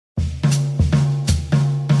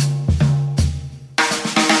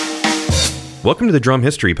Welcome to the Drum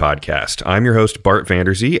History Podcast. I'm your host, Bart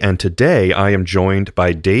Vanderzee, and today I am joined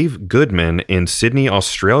by Dave Goodman in Sydney,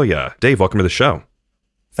 Australia. Dave, welcome to the show.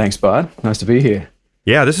 Thanks, Bart. Nice to be here.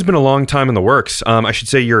 Yeah, this has been a long time in the works. I should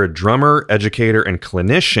say you're a drummer, educator, and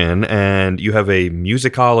clinician, and you have a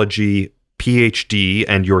musicology PhD,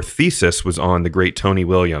 and your thesis was on the great Tony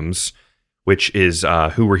Williams, which is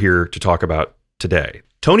who we're here to talk about today.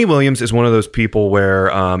 Tony Williams is one of those people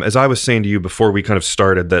where, as I was saying to you before we kind of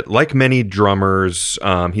started, that like many drummers,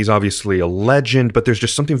 he's obviously a legend, but there's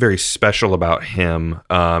just something very special about him.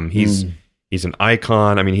 He's an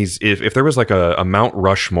icon. I mean, if there was like a Mount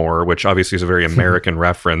Rushmore, which obviously is a very American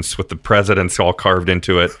reference with the presidents all carved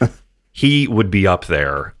into it, he would be up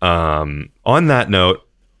there. On that note,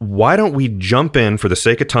 why don't we jump in for the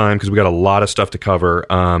sake of time, because we got a lot of stuff to cover,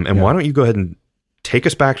 why don't you go ahead and take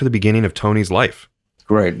us back to the beginning of Tony's life?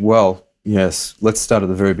 Great. Well, yes, let's start at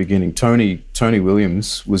the very beginning. Tony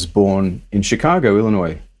Williams was born in Chicago,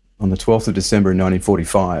 Illinois, on the 12th of December in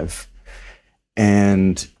 1945.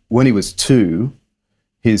 And when he was 2,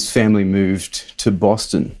 his family moved to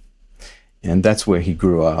Boston. And that's where he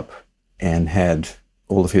grew up and had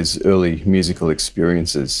all of his early musical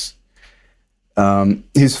experiences.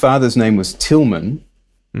 His father's name was Tillman,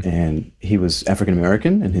 and he was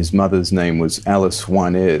African-American, and his mother's name was Alice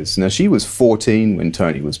Juanez. Now, she was 14 when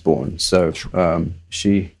Tony was born, so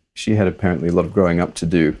she had apparently a lot of growing up to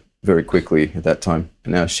do very quickly at that time.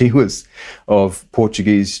 Now, she was of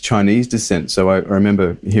Portuguese Chinese descent, so I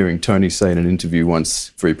remember hearing Tony say in an interview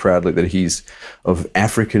once very proudly that he's of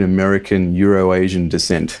African-American Euro-Asian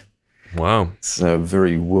descent. Wow. So a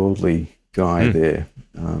very worldly guy there.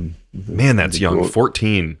 Man, that's young,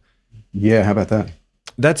 14. Yeah, how about that?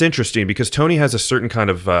 That's interesting because Tony has a certain kind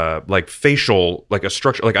of like facial, like a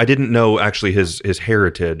structure. Like I didn't know actually his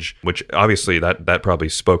heritage, which obviously that probably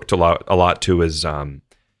spoke to a lot to his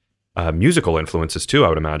musical influences too, I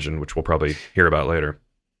would imagine, which we'll probably hear about later.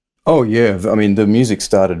 Oh yeah, I mean the music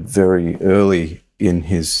started very early in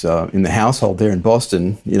his in the household there in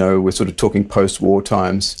Boston. You know, we're sort of talking post-war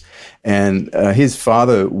times, and his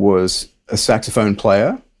father was a saxophone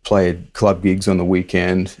player. Played club gigs on the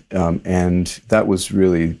weekend, and that was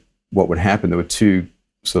really what would happen. There were two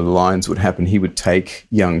sort of lines would happen. He would take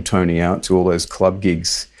young Tony out to all those club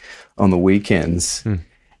gigs on the weekends,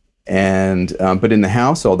 and but in the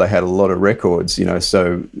household they had a lot of records, you know.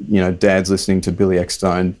 So Dad's listening to Billy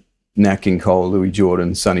Eckstine, Nat King Cole, Louis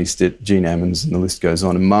Jordan, Sonny Stitt, Gene Ammons, and the list goes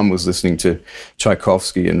on. And Mum was listening to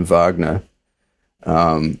Tchaikovsky and Wagner.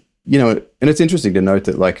 And it's interesting to note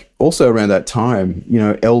that, like, also around that time,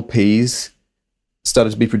 LPs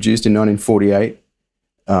started to be produced in 1948.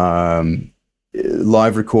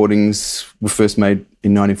 Live recordings were first made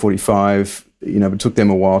in 1945. It took them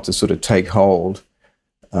a while to sort of take hold.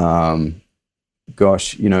 I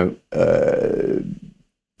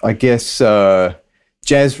guess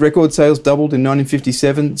jazz record sales doubled in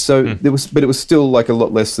 1957. So but it was still like a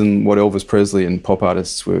lot less than what Elvis Presley and pop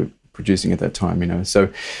artists were producing at that time, So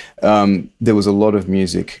there was a lot of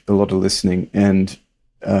music, a lot of listening, and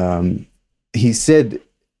he said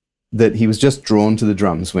that he was just drawn to the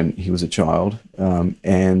drums when he was a child,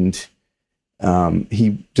 and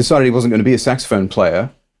he decided he wasn't going to be a saxophone player,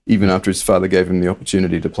 even after his father gave him the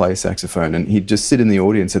opportunity to play saxophone, and he'd just sit in the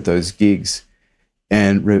audience at those gigs,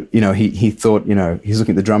 and he thought, he's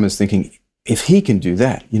looking at the drummers thinking, if he can do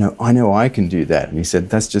that, I know I can do that, and he said,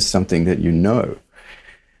 that's just something that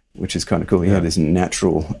which is kind of cool. He had this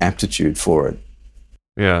natural aptitude for it.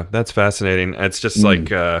 Yeah, that's fascinating. It's just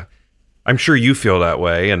like, I'm sure you feel that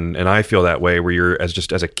way, and I feel that way, where you're, as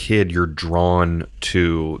a kid, you're drawn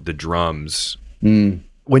to the drums. When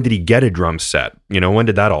did he get a drum set? When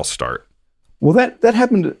did that all start? Well, that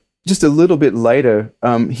happened just a little bit later.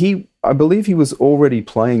 I believe he was already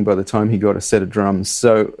playing by the time he got a set of drums.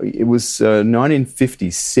 So it was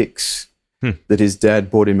 1956 that his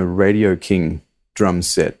dad bought him a Radio King drum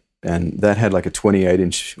set. And that had like a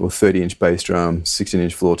 28-inch or 30-inch bass drum,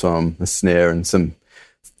 16-inch floor tom, a snare, and some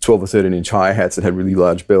 12 or 13-inch hi-hats that had really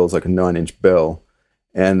large bells, like a 9-inch bell.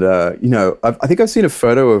 And, I think I've seen a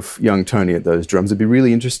photo of young Tony at those drums. It'd be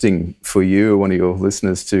really interesting for you or one of your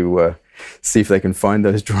listeners to see if they can find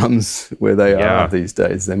those drums where they are these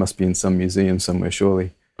days. They must be in some museum somewhere,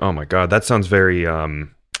 surely. Oh, my God. That sounds very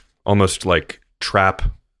almost like trap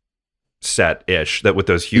set-ish, that with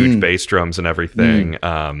those huge bass drums and everything.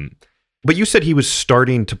 But you said he was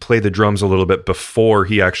starting to play the drums a little bit before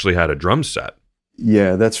he actually had a drum set.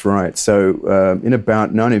 Yeah, that's right. So in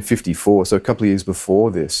about 1954, so a couple of years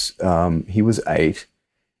before this, he was 8,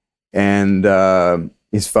 and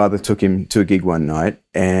his father took him to a gig one night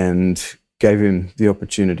and gave him the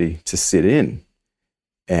opportunity to sit in.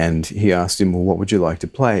 And he asked him, well, what would you like to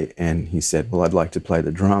play? And he said, well, I'd like to play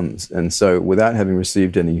the drums. And so without having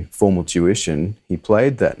received any formal tuition, he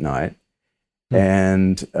played that night.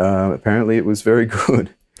 And apparently it was very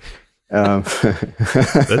good.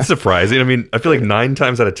 That's surprising. I mean, I feel like 9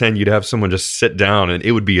 times out of 10, you'd have someone just sit down and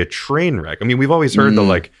it would be a train wreck. I mean, we've always heard the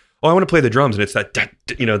like, oh, I want to play the drums. And it's that,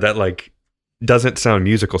 that like doesn't sound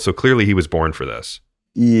musical. So clearly he was born for this.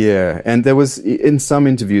 Yeah. And there was, in some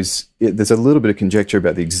interviews, there's a little bit of conjecture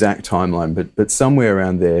about the exact timeline, but somewhere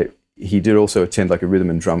around there, he did also attend like a rhythm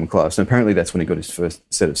and drum class. And apparently that's when he got his first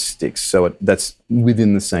set of sticks. So that's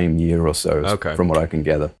within the same year or so, from what I can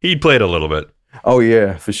gather. He played a little bit. Oh,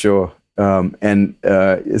 yeah, for sure. So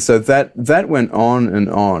that went on and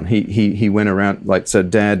on. He went around, like, so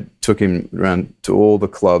Dad took him around to all the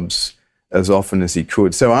clubs as often as he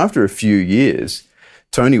could. So after a few years,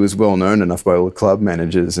 Tony was well known enough by all the club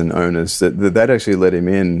managers and owners that actually let him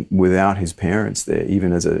in without his parents there,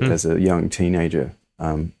 even as a young teenager.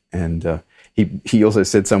 He also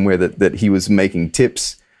said somewhere that he was making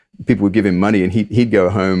tips. People would give him money and he'd go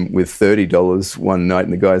home with $30 one night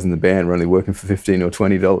and the guys in the band were only working for $15 or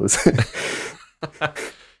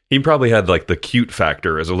 $20. He probably had like the cute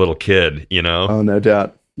factor as a little kid, you know? Oh, no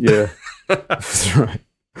doubt. Yeah, that's right.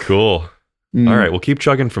 Cool. All right, we'll keep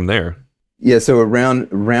chugging from there. Yeah, so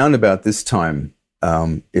around about this time,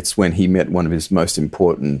 it's when he met one of his most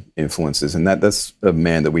important influences, and that's a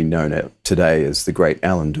man that we know now, today as the great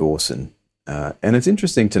Alan Dawson. And it's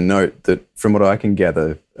interesting to note that from what I can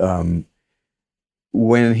gather,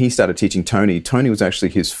 when he started teaching Tony was actually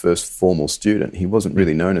his first formal student. He wasn't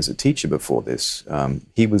really known as a teacher before this.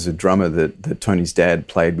 He was a drummer that Tony's dad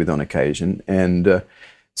played with on occasion. And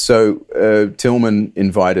so Tillman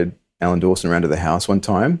invited Alan Dawson around to the house one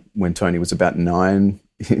time when Tony was about 9.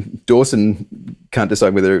 Dawson can't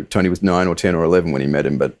decide whether Tony was 9 or 10 or 11 when he met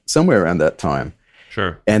him, but somewhere around that time.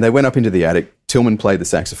 Sure. And they went up into the attic. Tillman played the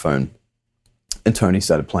saxophone. And Tony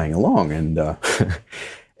started playing along, and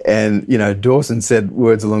Dawson said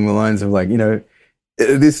words along the lines of like,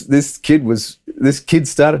 this kid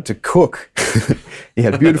started to cook. He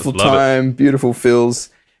had beautiful time, beautiful fills,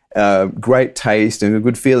 great taste, and a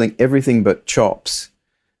good feeling. Everything but chops.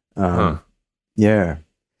 Yeah,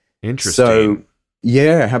 interesting. So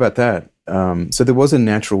yeah, how about that? So there was a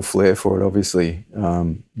natural flair for it, obviously,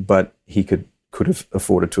 but he could have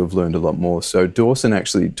afforded to have learned a lot more. So Dawson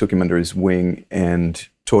actually took him under his wing and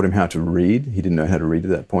taught him how to read. He didn't know how to read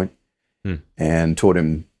at that point, and taught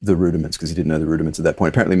him the rudiments because he didn't know the rudiments at that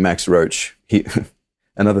point. Apparently Max Roach,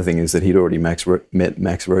 another thing is that he'd already met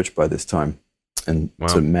Max Roach by this time. And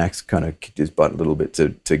so Max kind of kicked his butt a little bit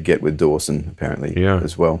to get with Dawson, apparently,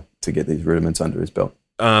 as well, to get these rudiments under his belt.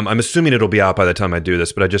 I'm assuming it'll be out by the time I do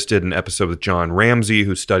this, but I just did an episode with John Ramsey,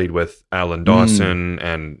 who studied with Alan Dawson,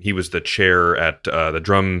 and he was the chair at the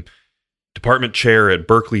drum department chair at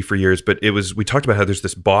Berkeley for years. But we talked about how there's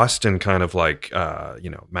this Boston kind of like,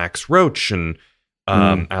 Max Roach and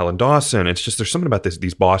Alan Dawson. It's just, there's something about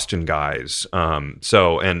these Boston guys.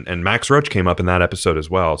 And Max Roach came up in that episode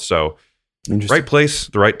as well. So right place,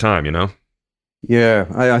 the right time, Yeah,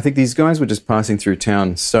 I think these guys were just passing through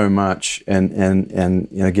town so much, and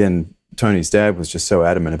again, Tony's dad was just so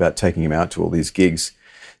adamant about taking him out to all these gigs.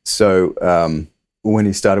 So when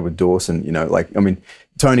he started with Dawson,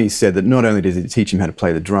 Tony said that not only did he teach him how to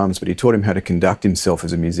play the drums, but he taught him how to conduct himself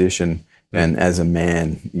as a musician and as a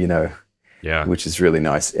man, which is really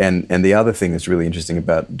nice. And the other thing that's really interesting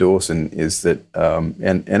about Dawson is that,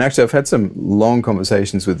 and actually I've had some long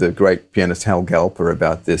conversations with the great pianist Hal Galper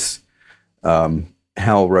about this.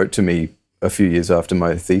 Hal wrote to me a few years after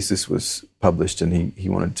my thesis was published, and he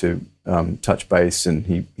wanted to touch base,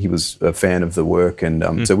 and he was a fan of the work,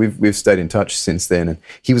 and so we've stayed in touch since then. And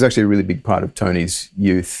he was actually a really big part of Tony's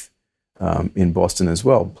youth in Boston as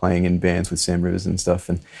well, playing in bands with Sam Rivers and stuff.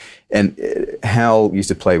 And Hal used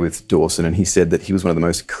to play with Dawson, and he said that he was one of the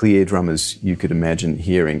most clear drummers you could imagine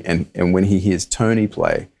hearing. And when he hears Tony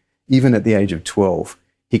play, even at the age of 12,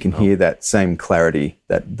 he can hear that same clarity,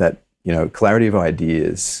 that clarity of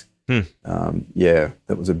ideas. That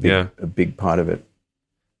was a big part of it.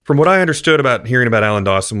 From what I understood about hearing about Alan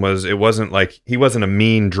Dawson was it wasn't like he wasn't a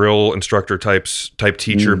mean drill instructor type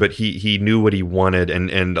teacher, but he knew what he wanted,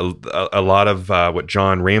 and a lot of what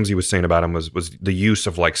John Ramsey was saying about him was the use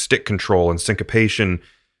of like stick control and syncopation,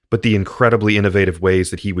 but the incredibly innovative ways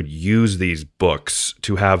that he would use these books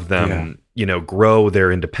to have them grow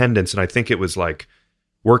their independence. And I think it was like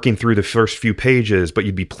working through the first few pages, but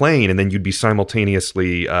you'd be playing and then you'd be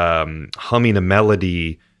simultaneously humming a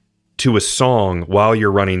melody to a song while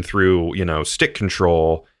you're running through, stick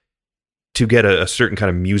control to get a certain kind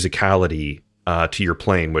of musicality to your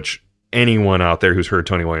playing, which anyone out there who's heard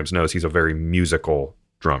Tony Williams knows he's a very musical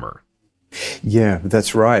drummer. Yeah,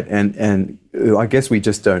 that's right. And I guess we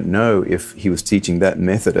just don't know if he was teaching that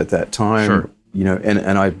method at that time. Sure. You know,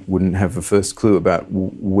 and I wouldn't have the first clue about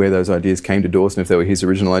where those ideas came to Dawson, if they were his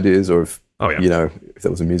original ideas or if, you know, if that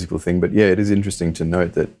was a musical thing. But yeah, it is interesting to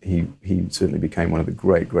note that he certainly became one of the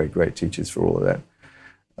great teachers for all of that.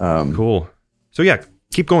 Cool. So yeah,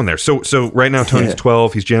 keep going there. So right now Tony's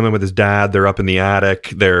 12. He's jamming with his dad. They're up in the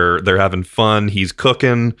attic. They're having fun. He's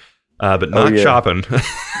cooking, but not chopping.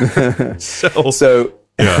 So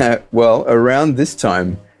well, around this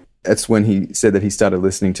time, that's when he said that he started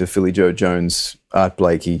listening to Philly Joe Jones, Art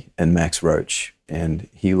Blakey, and Max Roach, and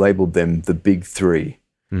he labeled them the Big Three.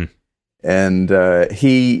 And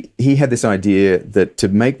he had this idea that to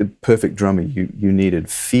make the perfect drummer, you needed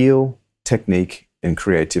feel, technique, and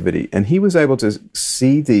creativity. And he was able to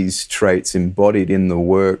see these traits embodied in the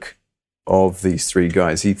work of these three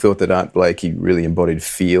guys. He thought that Art Blakey really embodied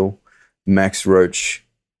feel, Max Roach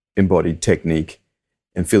embodied technique,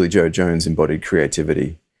 and Philly Joe Jones embodied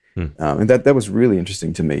creativity. And that was really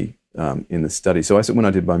interesting to me in the study. So when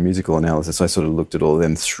I did my musical analysis, I sort of looked at all of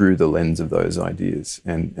them through the lens of those ideas.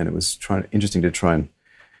 And it was interesting to try and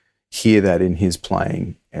hear that in his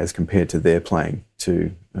playing as compared to their playing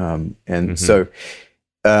too. So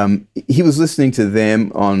he was listening to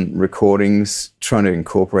them on recordings, trying to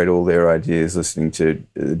incorporate all their ideas, listening to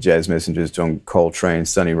Jazz Messengers, John Coltrane,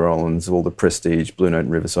 Sonny Rollins, all the Prestige, Blue Note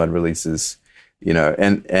and Riverside releases, you know,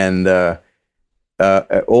 and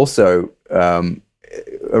also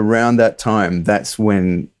around that time, that's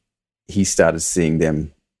when he started seeing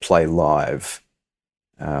them play live.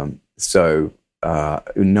 So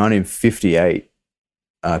in 1958,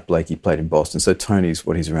 Art Blakey played in Boston. So Tony's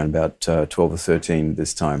he's around about 12 or 13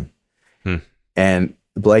 this time. And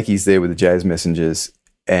Blakey's there with the Jazz Messengers,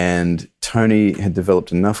 and Tony had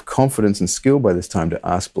developed enough confidence and skill by this time to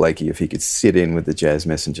ask Blakey if he could sit in with the Jazz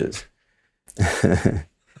Messengers.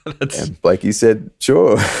 And Blakey said,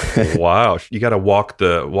 sure. Wow. You got to walk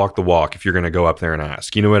the walk if you're going to go up there and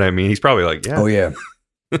ask. You know what I mean? He's probably like, yeah. Oh, yeah.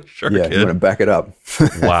 Sure, yeah, kid. You want to back it up.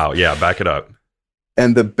 Wow. Yeah, back it up.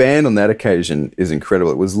 And the band on that occasion is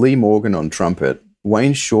incredible. It was Lee Morgan on trumpet.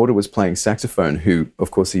 Wayne Shorter was playing saxophone, who, of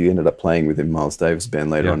course, he ended up playing with in Miles Davis' band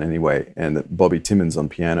later on anyway, and Bobby Timmons on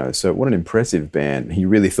piano. So what an impressive band. He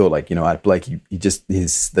really thought, like, you know, Art Blakey,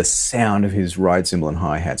 the sound of his ride cymbal and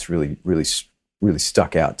hi-hats really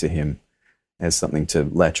stuck out to him as something to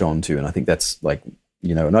latch on to. And I think that's like,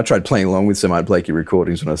 you know, and I tried playing along with some Art Blakey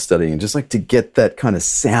recordings when I was studying, and just like to get that kind of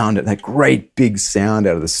sound, that great big sound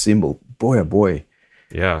out of the cymbal, boy, oh boy.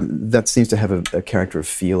 Yeah. That seems to have a character of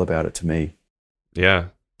feel about it to me. Yeah.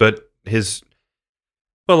 But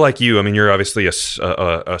like you, I mean, you're obviously a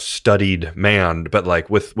studied man, but like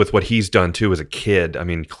with what he's done too as a kid, I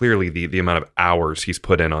mean, clearly the amount of hours he's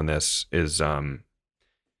put in on this is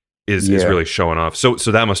really showing off. So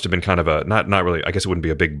that must have been kind of a, not really, I guess it wouldn't be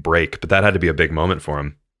a big break, but that had to be a big moment for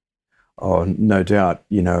him. Oh, no doubt,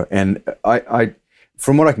 you know, and I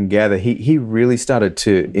from what I can gather, he really started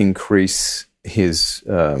to increase his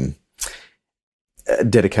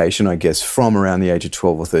dedication, I guess, from around the age of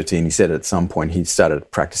 12 or 13. He said at some point he started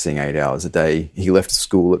practicing 8 hours a day. He left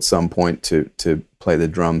school at some point to play the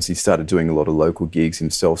drums. He started doing a lot of local gigs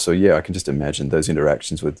himself. So yeah, I can just imagine those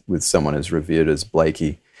interactions with someone as revered as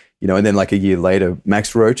Blakey. You know, and then like a year later,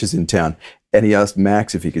 Max Roach is in town, and he asked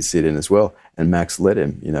Max if he could sit in as well, and Max let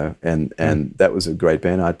him, you know, and that was a great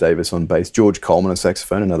band. Art Davis on bass, George Coleman on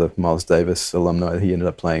saxophone, another Miles Davis alumni he ended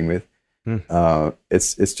up playing with.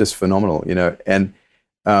 It's just phenomenal, you know. And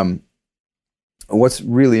what's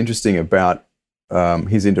really interesting about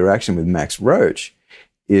his interaction with Max Roach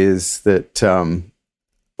is that,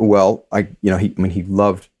 he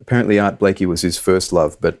loved, apparently Art Blakey was his first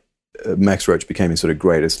love, but Max Roach became his sort of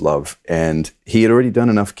greatest love. And he had already done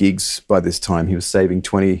enough gigs by this time. He was saving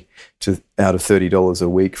 $20 out of $30 a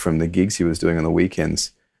week from the gigs he was doing on the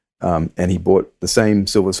weekends. And he bought the same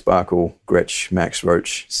Silver Sparkle Gretsch Max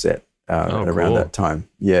Roach set around that time.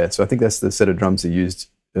 Yeah, so I think that's the set of drums he used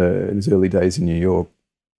in his early days in New York.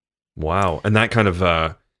 Wow. And that kind of,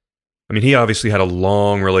 I mean, he obviously had a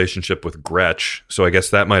long relationship with Gretsch, so I guess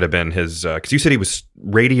that might have been his, because you said he was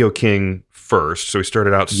Radio King first, so he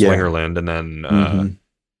started out Slingerland, and then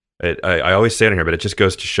I always say it in here, but it just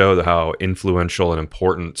goes to show how influential and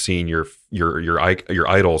important seeing your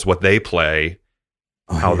idols, what they play,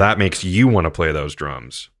 that makes you want to play those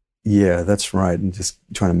drums. Yeah, that's right, and just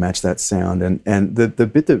trying to match that sound. And the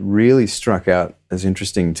bit that really struck out as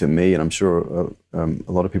interesting to me, and I'm sure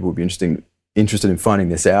a lot of people would be interested in finding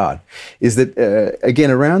this out is that,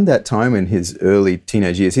 again, around that time in his early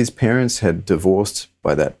teenage years, his parents had divorced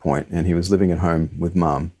by that point, and he was living at home with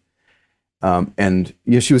mum. And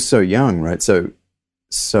she was so young, right?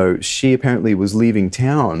 So she apparently was leaving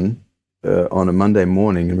town on a Monday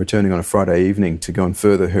morning and returning on a Friday evening to go and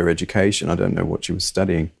further her education. I don't know what she was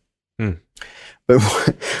studying. But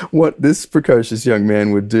what this precocious young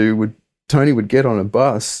man would do, Tony would get on a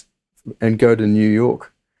bus and go to New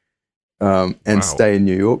York and stay in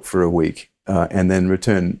New York for a week and then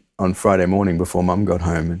return on Friday morning before mum got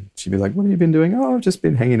home. And she'd be like, "What have you been doing?" "Oh, I've just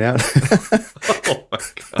been hanging out." Oh,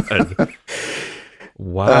 my God.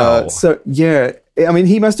 Wow. So, yeah, I mean,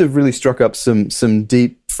 he must have really struck up some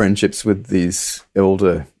deep friendships with these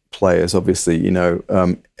elder players, obviously,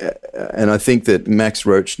 and I think that Max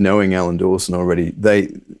Roach, knowing Alan Dawson already,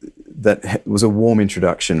 that was a warm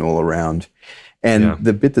introduction all around. And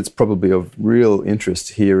the bit that's probably of real interest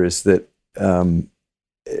here is that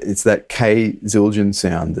it's that K Zildjian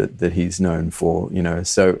sound that he's known for,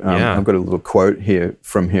 So I've got a little quote here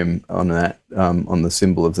from him on that, on the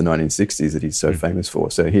symbol of the 1960s that he's so famous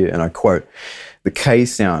for. So here, and I quote, "The K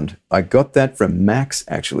sound, I got that from Max,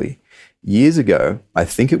 actually. Years ago, I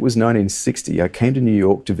think it was 1960, I came to New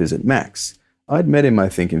York to visit Max. I'd met him, I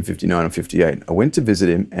think, in 59 or 58. I went to visit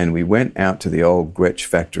him, and we went out to the old Gretsch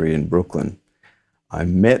factory in Brooklyn. I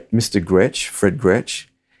met Mr. Gretsch, Fred Gretsch.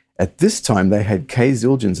 At this time, they had K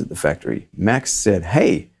Zildjians at the factory. Max said,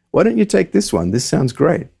 'Hey, why don't you take this one? This sounds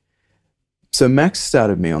great.' So Max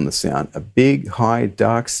started me on the sound, a big, high,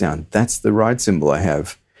 dark sound. That's the ride symbol I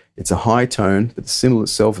have. It's a high tone, but the symbol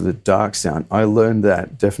itself is a dark sound. I learned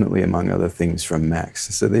that definitely, among other things, from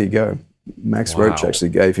Max." So there you go. Max Roach actually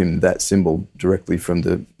gave him that symbol directly from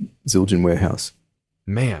the Zildjian warehouse.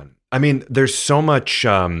 Man, I mean, there's so much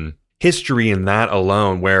history in that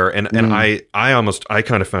alone I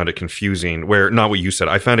kind of found it confusing where, not what you said,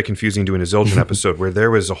 I found it confusing doing a Zildjian episode where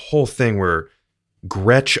there was a whole thing where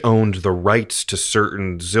Gretsch owned the rights to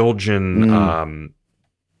certain Zildjian,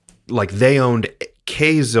 like they owned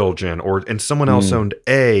K Zildjian and someone else owned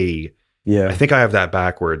A. Yeah, I think I have that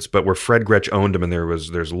backwards, but where Fred Gretsch owned them, and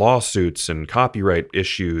there's lawsuits and copyright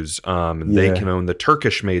issues, and they can own the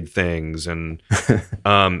Turkish-made things, and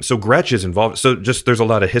so Gretsch is involved. So just there's a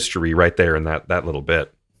lot of history right there in that little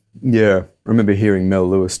bit. Yeah, I remember hearing Mel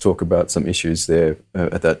Lewis talk about some issues there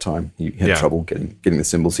at that time. He had trouble getting the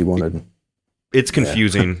symbols he wanted. It's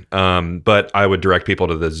confusing, but I would direct people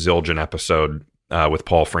to the Zildjian episode with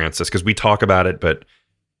Paul Francis because we talk about it, but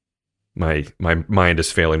my mind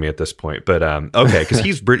is failing me at this point. But okay, because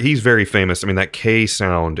he's very famous. I mean, that K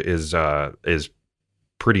sound is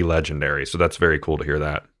pretty legendary, so that's very cool to hear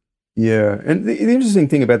that. Yeah, and the interesting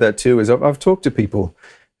thing about that too is I've talked to people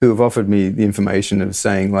who have offered me the information of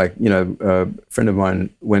saying, like, a friend of mine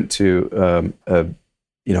went to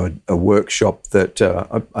a workshop that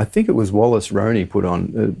I think it was Wallace Roney put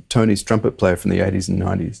on, Tony's trumpet player from the 80s and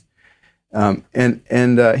 90s.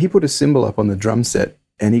 And he put a cymbal up on the drum set,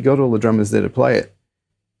 and he got all the drummers there to play it.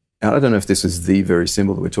 And I don't know if this is the very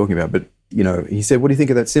cymbal that we're talking about, but, he said, "What do you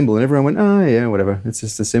think of that cymbal?" And everyone went, "Oh, yeah, whatever. It's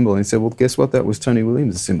just a cymbal." And he said, "Well, guess what? That was Tony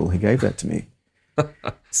Williams' cymbal. He gave that to me."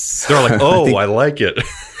 So they're like, "Oh, I like it."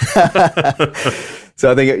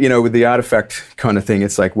 So I think, with the artifact kind of thing,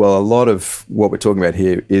 it's like, well, a lot of what we're talking about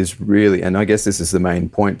here is really, and I guess this is the main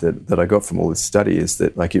point that I got from all this study, is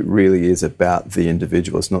that, like, it really is about the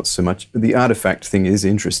individual. It's not so much, the artifact thing is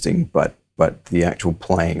interesting, but the actual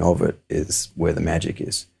playing of it is where the magic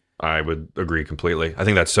is. I would agree completely. I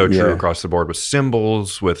think that's so true across the board with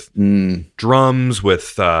cymbals, with drums,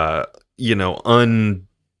 with,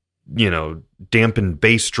 dampened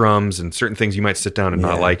bass drums and certain things you might sit down and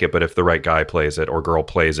not like it, but if the right guy plays it or girl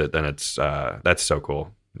plays it, then it's that's so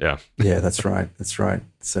cool. Yeah. Yeah, that's right. That's right.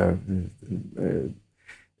 So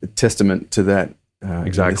a testament to that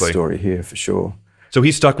exactly story here for sure. So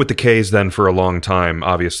he stuck with the Ks then for a long time,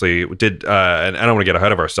 obviously. And I don't want to get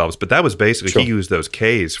ahead of ourselves, but that was basically, he used those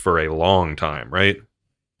Ks for a long time, right?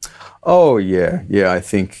 Oh, yeah. Yeah, I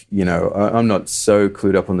think, I'm not so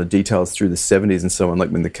clued up on the details through the 70s and so on,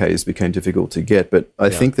 like when the Ks became difficult to get. But I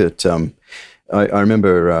think that I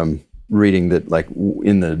remember reading that, like,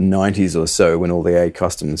 in the 90s or so, when all the A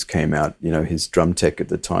customs came out, his drum tech at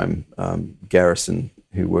the time, Garrison,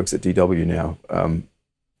 who works at DW now,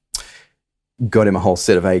 got him a whole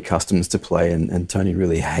set of A customs to play. And Tony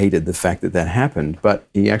really hated the fact that happened. But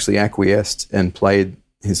he actually acquiesced and played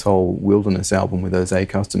his whole Wilderness album with those A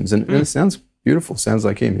customs, and it sounds beautiful, sounds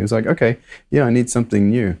like him. He was like, okay, I need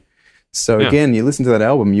something new. So again, you listen to that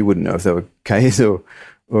album, you wouldn't know if they were Ks or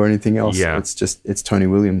anything else. Yeah. It's Tony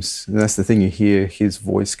Williams, and that's the thing, you hear his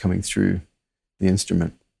voice coming through the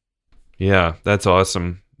instrument. Yeah, that's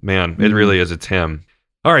awesome. Man, it really is. It's him.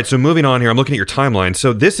 All right, so moving on here, I'm looking at your timeline.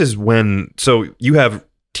 So this is so you have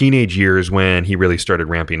teenage years when he really started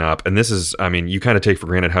ramping up. And this is, I mean, you kind of take for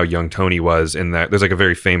granted how young Tony was in that. There's like a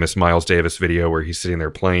very famous Miles Davis video where he's sitting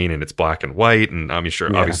there playing and it's black and white. And I'm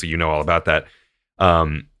sure, obviously, you know all about that.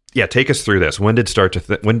 Yeah, take us through this. When did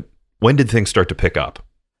when did things start to pick up?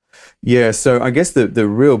 Yeah, so I guess the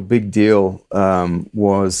real big deal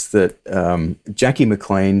was that Jackie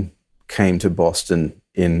McLean came to Boston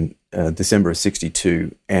in December of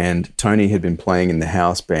 '62, and Tony had been playing in the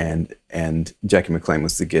house band, and Jackie McLean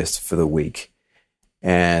was the guest for the week.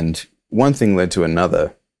 And one thing led to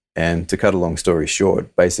another, and to cut a long story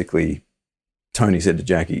short, basically, Tony said to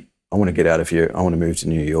Jackie, "I want to get out of here. I want to move to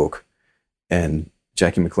New York." And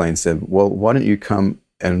Jackie McLean said, "Well, why don't you come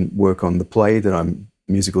and work on the play that I'm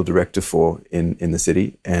musical director for in the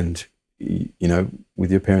city, and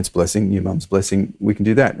with your parents' blessing, your mum's blessing, we can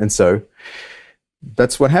do that." And so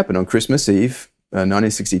that's what happened on Christmas Eve,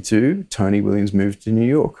 1962. Tony Williams moved to New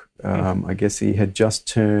York. I guess he had just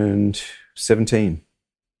turned 17.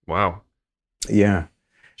 Wow. Yeah.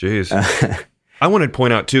 Jeez. I want to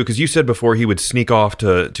point out too, because you said before he would sneak off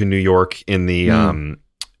to New York in the on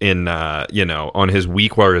his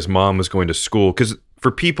week while his mom was going to school. Because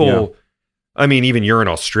for people, I mean, even you're in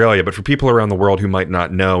Australia, but for people around the world who might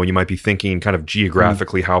not know, and you might be thinking kind of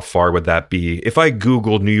geographically, how far would that be? If I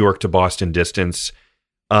Googled New York to Boston distance,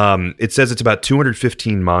 it says it's about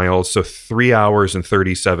 215 miles, so 3 hours and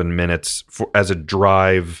 37 minutes as a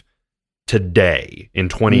drive today in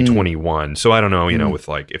 2021. So I don't know, with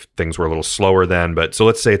like if things were a little slower then, but so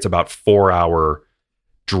let's say it's about 4-hour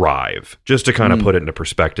drive, just to kind of put it into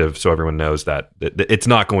perspective so everyone knows that it's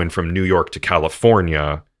not going from New York to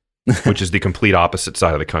California, which is the complete opposite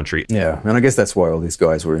side of the country. Yeah, and I guess that's why all these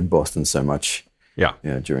guys were in Boston so much. Yeah,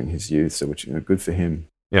 during his youth. So, which good for him.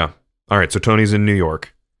 Yeah. All right. So Tony's in New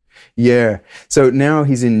York. Yeah. So now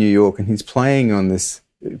he's in New York and he's playing on this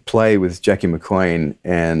play with Jackie McLean,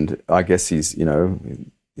 and I guess he's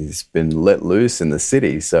been let loose in the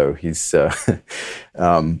city. So he's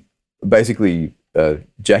basically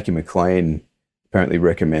Jackie McLean apparently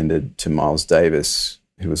recommended to Miles Davis,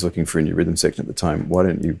 who was looking for a new rhythm section at the time, why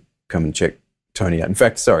don't you come and check Tony out? In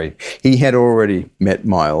fact, he had already met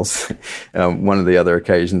Miles. One of the other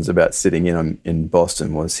occasions about sitting in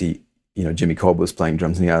Boston was Jimmy Cobb was playing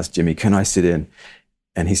drums, and he asked Jimmy, "Can I sit in?"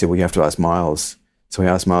 And he said, "Well, you have to ask Miles." So he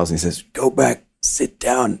asked Miles, and he says, "Go back, sit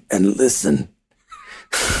down, and listen."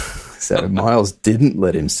 So Miles didn't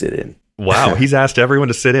let him sit in. Wow, he's asked everyone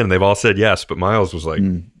to sit in. They've all said yes, but Miles was like,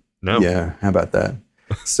 no. Yeah, how about that?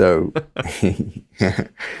 So,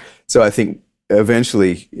 so I think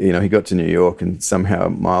eventually, he got to New York, and somehow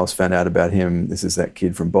Miles found out about him. This is that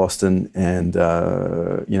kid from Boston, and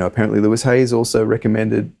apparently Lewis Hayes also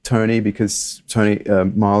recommended Tony because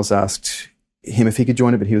Miles asked him if he could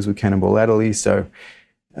join it, but he was with Cannonball Adderley. So,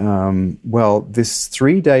 this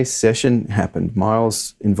 3-day session happened.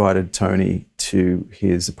 Miles invited Tony to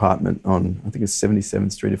his apartment on, I think it's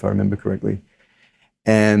 77th Street, if I remember correctly,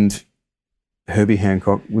 and Herbie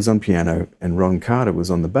Hancock was on piano and Ron Carter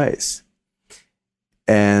was on the bass.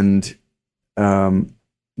 And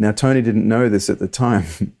now Tony didn't know this at the time,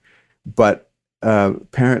 but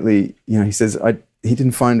apparently, he says he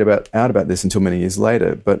didn't find out about this until many years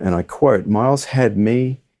later. And I quote, Miles had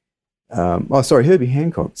me. Herbie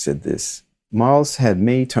Hancock said this. Miles had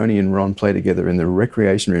me, Tony, and Ron play together in the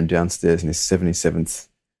recreation room downstairs in his 77th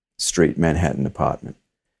Street Manhattan apartment.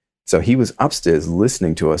 So he was upstairs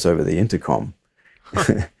listening to us over the intercom.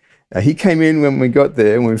 He came in when we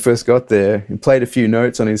first got there, and played a few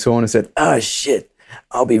notes on his horn and said, "Oh, shit,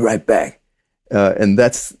 I'll be right back." And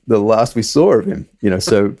that's the last we saw of him.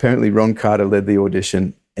 So apparently Ron Carter led the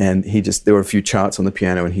audition, and there were a few charts on the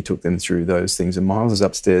piano, and he took them through those things. And Miles was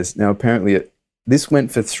upstairs. Now, apparently this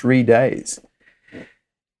went for 3 days.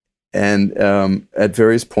 And at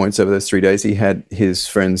various points over those 3 days, he had his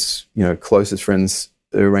friends, closest friends,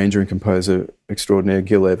 the arranger and composer extraordinaire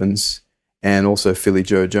Gil Evans, and also Philly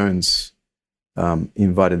Joe Jones,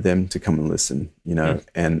 invited them to come and listen,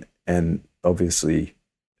 and obviously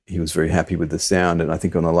he was very happy with the sound. And I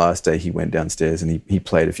think on the last day he went downstairs and he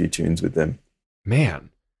played a few tunes with them. Man.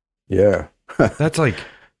 Yeah. That's like,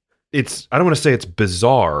 I don't want to say it's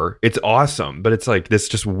bizarre. It's awesome, but it's like this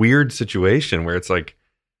just weird situation where it's like,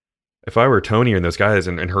 if I were Tony and those guys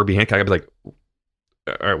and Herbie Hancock, I'd be like,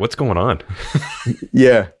 all right, what's going on?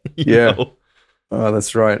 Yeah. Yeah. know? Oh,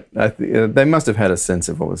 that's right. They must have had a sense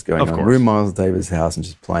of what was going on. We're in Miles Davis' house and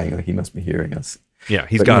just playing. Like, he must be hearing us. Yeah,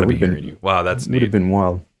 he's got to be hearing you. Wow, that's neat. Would have been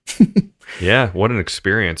wild. Yeah, what an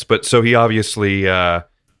experience. But so he obviously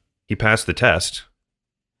he passed the test.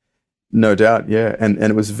 No doubt, yeah. And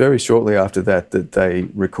it was very shortly after that that they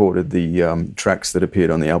recorded the tracks that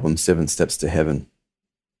appeared on the album Seven Steps to Heaven.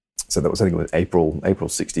 So that was, I think it was April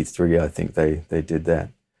 63, I think they did that.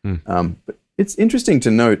 But it's interesting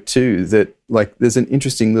to note, too, that like there's an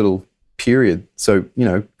interesting little period. So,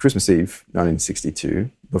 Christmas Eve,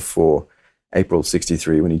 1962, before April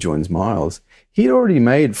 63, when he joins Miles, he'd already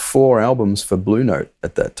made 4 albums for Blue Note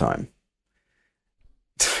at that time.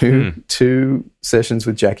 Two sessions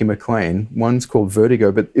with Jackie McLean. One's called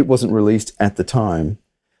Vertigo, but it wasn't released at the time.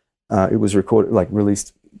 It was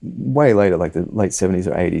released way later, like the late 70s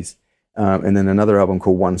or 80s. And then another album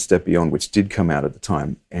called One Step Beyond, which did come out at the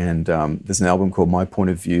time. And there's an album called My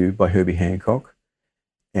Point of View by Herbie Hancock.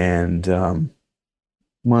 And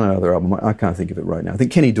one other album, I can't think of it right now. I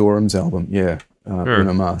think Kenny Dorham's album,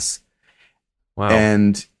 Una Mas. Wow.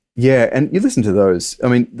 And and you listen to those. I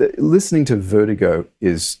mean, listening to Vertigo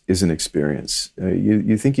is an experience.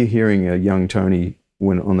 You think you're hearing a young Tony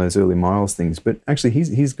on those early Miles things, but actually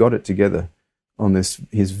he's got it together on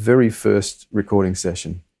his very first recording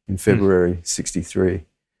session in February '63.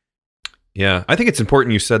 Yeah, I think it's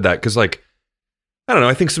important you said that because, like, I don't know.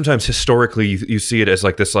 I think sometimes historically you see it as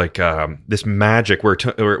like this magic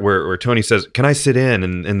where Tony says, "Can I sit in?"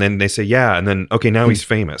 and then they say, "Yeah," and then okay, now he's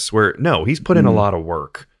famous. Where no, he's put in a lot of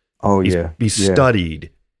work. He's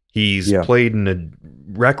studied. He's played in a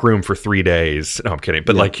rec room for 3 days. No, I'm kidding.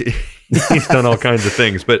 But like he's done all kinds of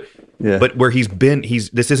things. But where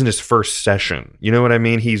this isn't his first session. You know what I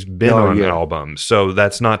mean? He's been on albums. So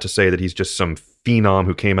that's not to say that he's just some phenom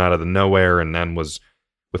who came out of the nowhere and then was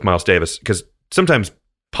with Miles Davis. Because sometimes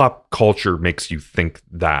pop culture makes you think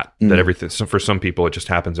that everything. So for some people it just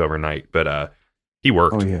happens overnight. But he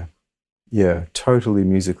worked. Oh yeah. Yeah, totally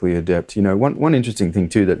musically adept. One interesting thing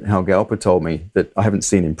too that Hal Galper told me that I haven't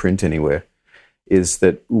seen in print anywhere is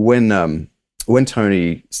that when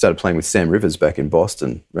Tony started playing with Sam Rivers back in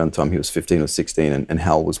Boston around the time he was 15 or 16 and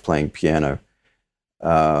Hal was playing piano,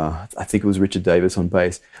 I think it was Richard Davis on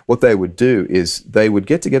bass, what they would do is they would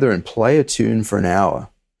get together and play a tune for an hour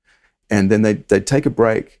and then they'd take a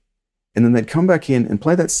break and then they'd come back in and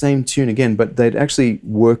play that same tune again, but they'd actually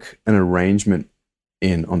work an arrangement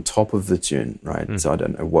on top of the tune, right? So I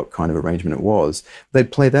don't know what kind of arrangement it was.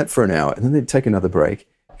 They'd play that for an hour and then they'd take another break,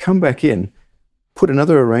 come back in, put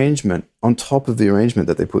another arrangement on top of the arrangement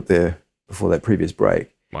that they put there before that previous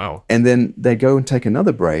break. Wow. And then they'd go and take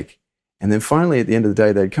another break. And then finally at the end of the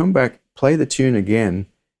day, they'd come back, play the tune again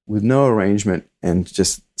with no arrangement and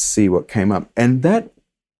just see what came up. And that,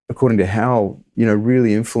 according to Hal,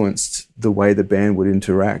 really influenced the way the band would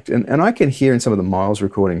interact. And I can hear in some of the Miles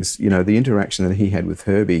recordings, the interaction that he had with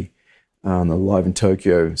Herbie on the Live in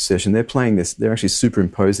Tokyo session. They're playing this, they're actually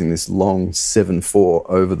superimposing this long 7/4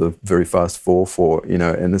 over the very fast 4/4,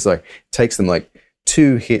 and it's like, takes them like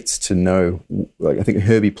 2 hits to know, like I think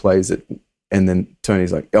Herbie plays it and then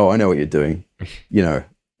Tony's like, oh, I know what you're doing,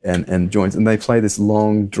 and joins, and they play this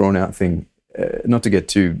long drawn out thing, not to get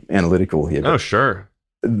too analytical here. Oh, sure.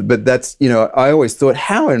 But that's, I always thought,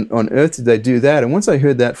 how on earth did they do that? And once I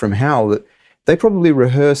heard that from Hal, that they probably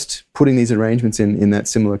rehearsed putting these arrangements in that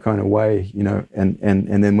similar kind of way,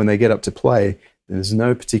 and then when they get up to play, there's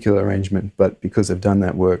no particular arrangement, but because they've done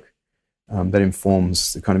that work, that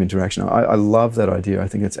informs the kind of interaction. I love that idea. I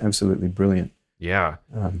think it's absolutely brilliant. Yeah.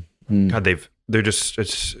 God,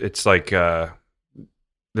 it's like,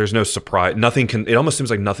 there's no surprise. It almost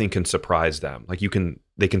seems like nothing can surprise them. Like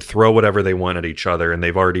they can throw whatever they want at each other, and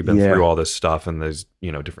they've already been through all this stuff, and there's,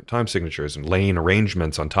 different time signatures and laying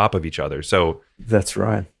arrangements on top of each other. So that's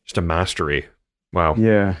right. Just a mastery. Wow.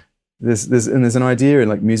 Yeah. There's an idea in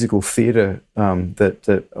like musical theater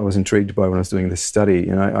that I was intrigued by when I was doing this study.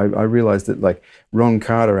 And I realized that like Ron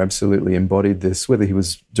Carter absolutely embodied this, whether he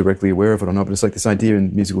was directly aware of it or not, but it's like this idea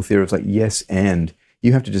in musical theater of like, yes, and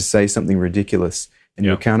you have to just say something ridiculous and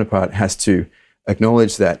your counterpart has to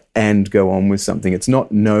acknowledge that and go on with something. It's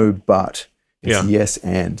not no, but it's yes,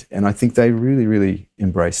 and I think they really, really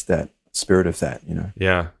embraced that spirit of that,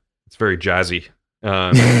 Yeah. It's very jazzy.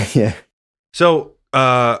 Yeah. So,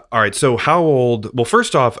 all right. So how old, well,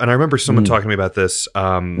 first off, and I remember someone talking to me about this,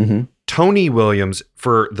 Tony Williams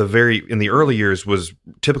in the early years was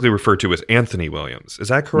typically referred to as Anthony Williams. Is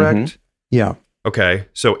that correct? Yeah. Okay.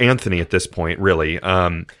 So Anthony at this point, really.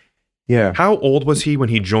 Yeah. How old was he when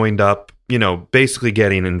he joined up, basically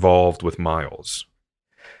getting involved with Miles?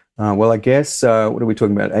 Well, I guess, what are we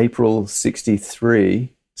talking about? April 63.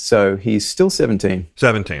 So he's still 17.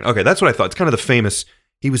 17. Okay. That's what I thought. It's kind of the famous,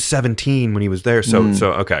 he was 17 when he was there. So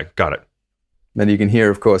okay. Got it. Then you can hear,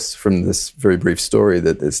 of course, from this very brief story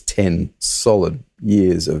that there's 10 solid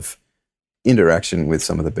years of interaction with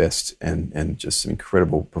some of the best and just some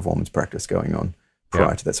incredible performance practice going on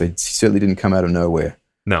prior to that. So he certainly didn't come out of nowhere.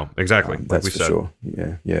 No, exactly. That's for sure.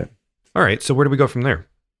 Yeah, yeah. All right. So where do we go from there?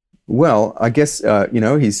 Well, I guess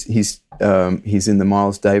he's in the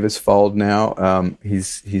Miles Davis fold now.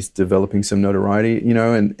 He's developing some notoriety,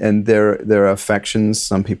 and there are factions.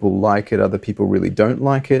 Some people like it, other people really don't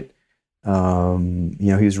like it. He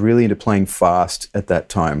was really into playing fast at that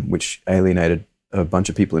time, which alienated a bunch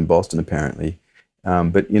of people in Boston apparently.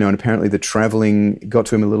 But and apparently the traveling got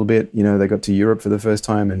to him a little bit. They got to Europe for the first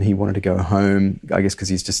time, and he wanted to go home. I guess because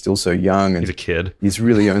he's just still so young, and he's a kid. He's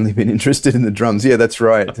really only been interested in the drums. Yeah, that's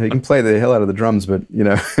right. He can play the hell out of the drums, but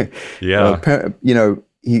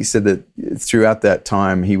he said that throughout that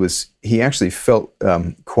time he actually felt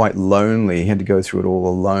quite lonely. He had to go through it all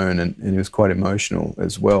alone, and he was quite emotional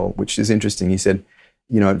as well, which is interesting. He said,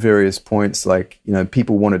 at various points,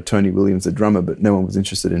 people wanted Tony Williams, the drummer, but no one was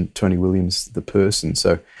interested in Tony Williams, the person.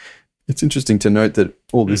 So it's interesting to note that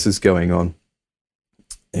all this is going on.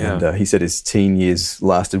 And he said his teen years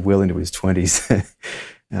lasted well into his 20s.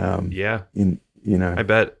 I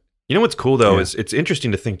bet. What's cool, though, is it's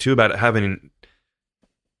interesting to think, too, about having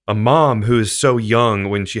a mom who is so young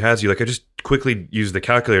when she has you. I just quickly used the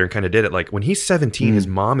calculator and kind of did it. When he's 17, his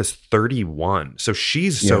mom is 31. So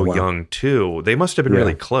she's young too. They must have been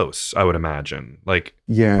really close, I would imagine.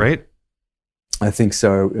 Right? I think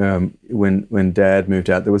so. When Dad moved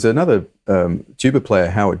out, there was another tuba player,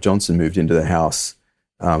 Howard Johnson, moved into the house,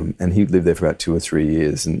 and he lived there for about 2 or 3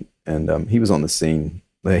 years, and he was on the scene.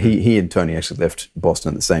 He and Tony actually left Boston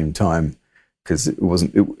at the same time, because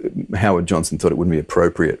Howard Johnson thought it wouldn't be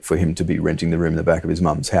appropriate for him to be renting the room in the back of his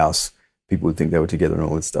mum's house. People would think they were together and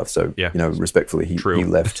all this stuff. So, respectfully, he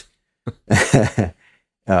left when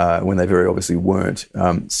they very obviously weren't.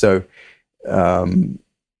 I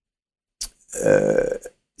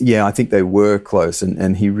think they were close,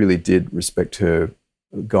 and he really did respect her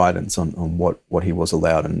guidance on what he was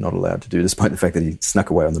allowed and not allowed to do, despite the fact that he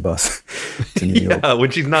snuck away on the bus to New York. When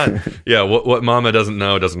she's not. What Mama doesn't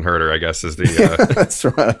know doesn't hurt her, I guess, is the. That's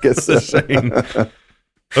right. I guess the saying.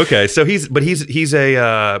 Okay, so he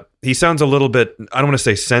sounds a little bit, I don't want to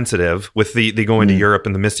say sensitive with the going to Europe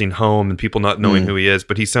and the missing home and people not knowing who he is,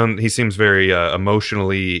 but he seems very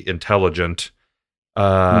emotionally intelligent.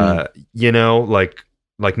 Like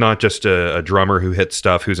not just a drummer who hits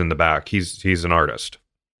stuff who's in the back. He's an artist.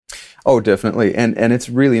 Oh, definitely. And it's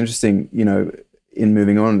really interesting, in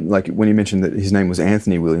moving on, like when you mentioned that his name was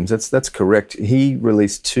Anthony Williams, that's correct. He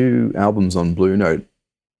released 2 albums on Blue Note.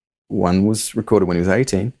 One was recorded when he was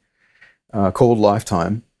 18, called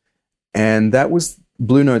Lifetime. And that was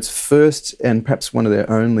Blue Note's first and perhaps one of their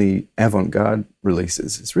only avant-garde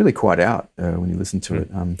releases. It's really quite out when you listen to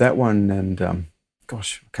it. That one and, I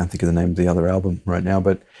can't think of the name of the other album right now,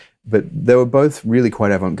 but they were both really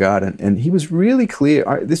quite avant-garde. And he was really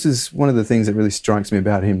clear. This is one of the things that really strikes me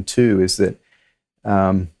about him too, is that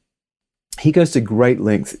he goes to great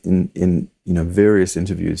length in various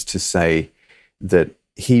interviews to say that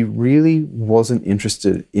he really wasn't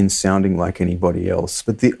interested in sounding like anybody else,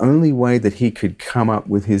 but the only way that he could come up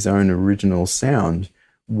with his own original sound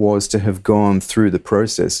was to have gone through the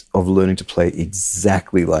process of learning to play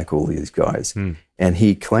exactly like all these guys. And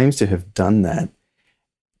he claims to have done that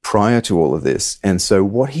prior to all of this. And so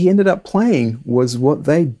what he ended up playing was what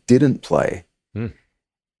they didn't play.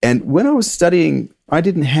 And when I was studying, I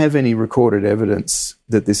didn't have any recorded evidence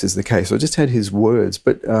that this is the case. I just had his words.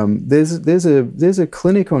 But there's a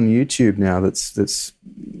clinic on YouTube now that's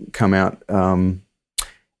come out.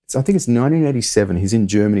 I think it's 1987. He's in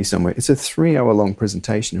Germany somewhere. It's a 3-hour-long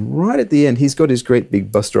presentation. And right at the end, he's got his great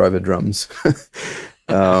big bus driver drums.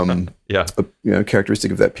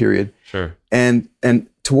 Characteristic of that period. Sure. And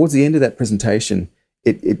towards the end of that presentation,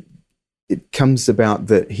 it comes about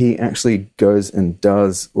that he actually goes and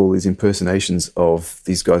does all these impersonations of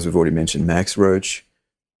these guys we've already mentioned: Max Roach,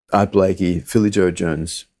 Art Blakey, Philly Joe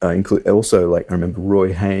Jones, also I remember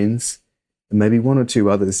Roy Haynes, and maybe 1 or 2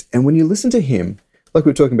 others. And when you listen to him, like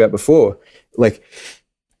we were talking about before,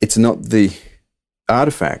 it's not the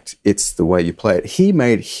artifact, it's the way you play it. He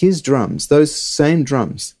made his drums, those same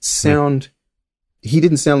drums, sound. He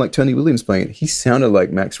didn't sound like Tony Williams playing it. He sounded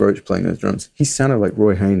like Max Roach playing those drums. He sounded like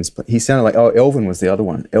Roy Haynes. He sounded like, Elvin was the other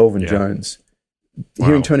one, Elvin Jones. Wow.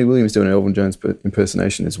 Hearing Tony Williams doing an Elvin Jones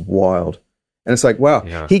impersonation is wild. And it's like,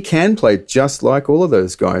 wow, he can play just like all of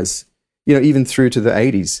those guys, even through to the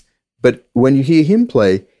 80s. But when you hear him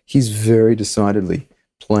play, he's very decidedly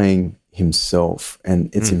playing himself,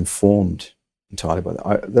 and it's informed entirely by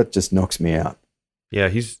that. That just knocks me out. Yeah,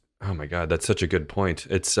 oh my God, that's such a good point.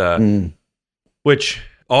 It's... Which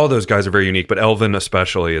all those guys are very unique, but Elvin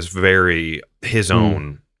especially is very his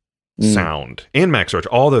own sound. And Max Roach,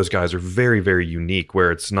 all those guys are very, very unique,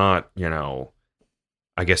 where it's not,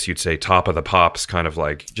 I guess you'd say top of the pops, kind of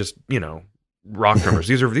like just, rock drummers.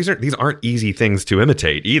 These aren't easy things to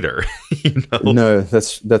imitate either. No,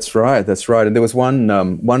 that's right. And there was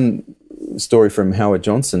one story from Howard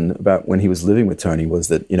Johnson about when he was living with Tony, was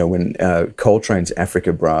that when Coltrane's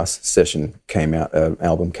Africa Brass session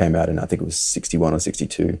album came out, and I think it was 61 or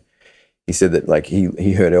 62. He said that like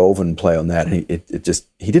he heard Elvin play on that, and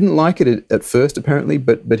he didn't like it at first apparently,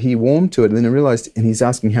 but he warmed to it, and then he realized, and he's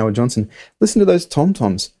asking Howard Johnson, listen to those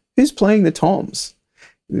tom-toms. Who's playing the toms?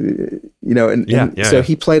 So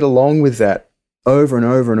he played along with that over and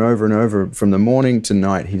over and over and over from the morning to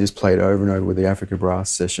night. He just played over and over with the Africa Brass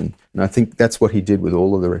session, and I think that's what he did with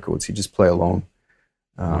all of the records. He just play along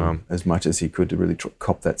as much as he could to really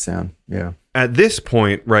cop that sound. Yeah. At this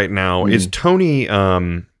point right now, is Tony?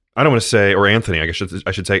 I don't want to say, or Anthony, I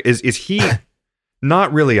should say, is he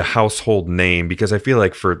not really a household name? Because I feel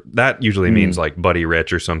like for that usually means like Buddy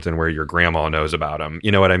Rich or something where your grandma knows about him.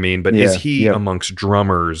 You know what I mean? But is he amongst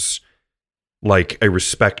drummers like a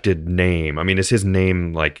respected name? I mean, is his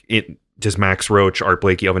name like it? Does Max Roach, Art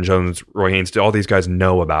Blakey, Elvin Jones, Roy Haynes, do all these guys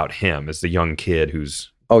know about him as the young kid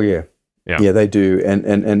who's? Oh yeah, they do,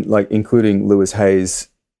 and like including Lewis Hayes.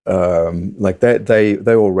 Like that,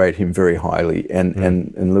 they all rate him very highly,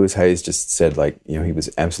 and Lewis Hayes just said like he was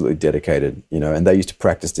absolutely dedicated, and they used to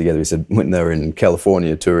practice together. He said when they were in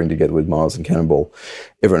California touring together with Miles and Cannonball,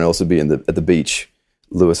 everyone else would be at the beach.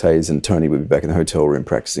 Lewis Hayes and Tony would be back in the hotel room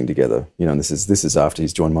practicing together. And this is after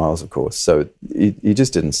he's joined Miles, of course. So he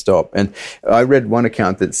just didn't stop. And I read one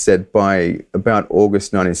account that said by about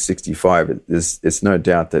August 1965, it's no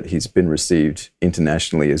doubt that he's been received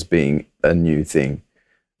internationally as being a new thing.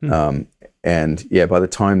 And by the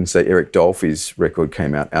time, say, Eric Dolphy's record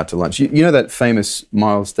came out to Lunch, you know that famous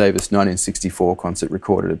Miles Davis 1964 concert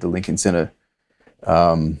recorded at the Lincoln Center?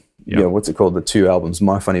 What's it called? The two albums,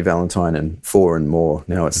 My Funny Valentine and Four and More.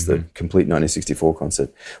 Now it's the complete 1964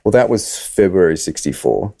 concert. Well, that was February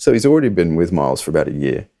 64. So he's already been with Miles for about a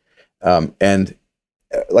year. And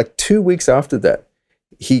like 2 weeks after that,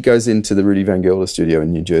 he goes into the Rudy Van Gelder studio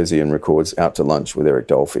in New Jersey and records Out to Lunch with Eric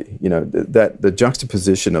Dolphy. That the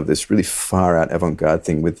juxtaposition of this really far out avant-garde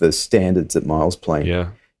thing with the standards that Miles playing. Yeah.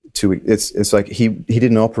 It's like he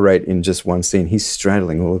didn't operate in just one scene. He's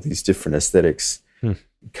straddling all of these different aesthetics,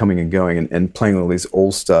 coming and going, and playing all these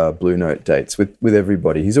all-star Blue Note dates with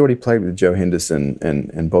everybody. He's already played with Joe Henderson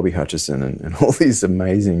and Bobby Hutcherson and all these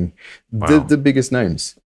amazing, the biggest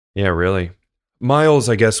names. Yeah, really. Miles,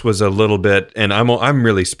 I guess, was a little bit, and I'm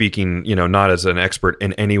really speaking, not as an expert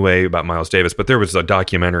in any way about Miles Davis, but there was a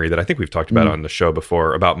documentary that I think we've talked about on the show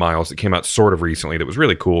before about Miles that came out sort of recently that was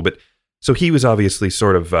really cool. But so he was obviously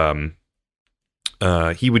sort of,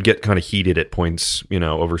 he would get kind of heated at points,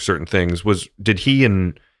 over certain things. Did he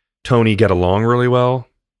and Tony get along really well?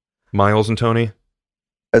 Miles and Tony?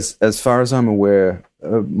 As far as I'm aware,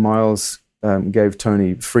 Miles gave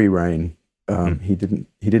Tony free rein. He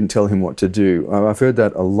didn't tell him what to do. I've heard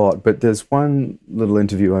that a lot, but there's one little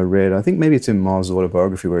interview I read, I think maybe it's in Miles'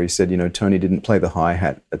 autobiography, where he said, Tony didn't play the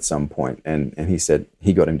hi-hat at some point, and he said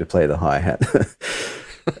he got him to play the hi-hat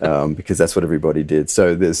because that's what everybody did.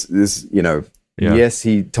 So there's yes,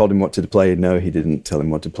 he told him what to play. No, he didn't tell him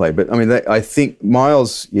what to play. But I mean, I think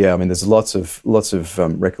Miles, there's lots of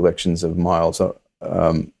recollections of Miles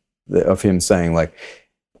of him saying like,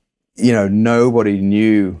 nobody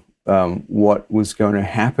knew what was going to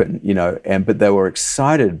happen, but they were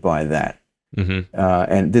excited by that.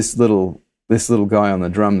 And this little guy on the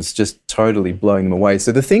drums just totally blowing them away.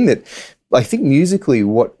 So the thing that I think musically,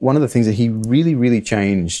 one of the things that he really, really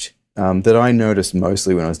changed, that I noticed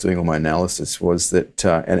mostly when I was doing all my analysis, was that,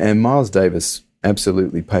 and Miles Davis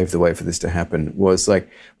absolutely paved the way for this to happen, was like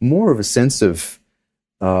more of a sense of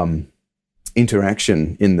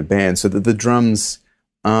interaction in the band, so that the drums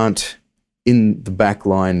aren't in the back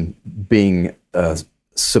line being a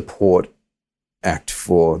support act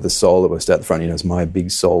for the soloist at the front. It's my big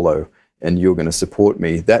solo and you're going to support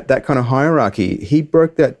me. That kind of hierarchy, he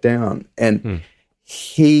broke that down, and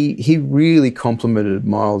he really complimented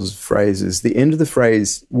Miles' phrases. The end of the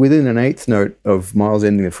phrase, within an eighth note of Miles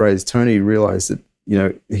ending the phrase, Tony realized that,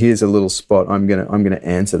 here's a little spot. I'm gonna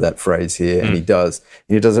answer that phrase here, and he does.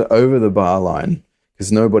 And he does it over the bar line,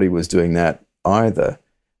 because nobody was doing that either.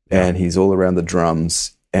 And he's all around the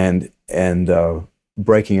drums and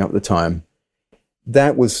breaking up the time.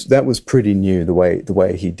 That was pretty new, the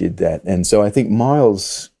way he did that. And so I think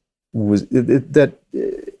Miles was that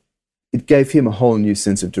it gave him a whole new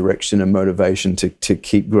sense of direction and motivation to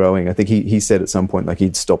keep growing. I think he said at some point, like,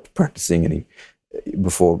 he'd stopped practicing, and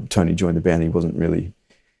before Tony joined the band, he wasn't really,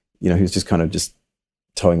 he was just kind of just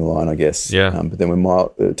towing the line, I guess. Yeah. But then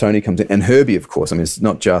when Tony comes in, and Herbie, of course, I mean, it's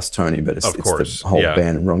not just Tony, but it's the whole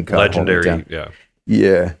band, and Ron Carr. Legendary, yeah.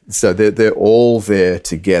 Yeah. So they're all there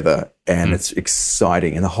together, and it's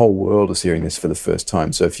exciting, and the whole world is hearing this for the first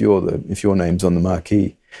time. So if your name's on the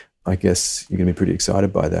marquee, I guess you're going to be pretty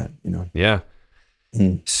excited by that, Yeah.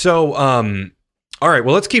 So, all right,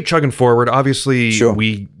 well, let's keep chugging forward. Obviously,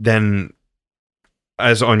 we then,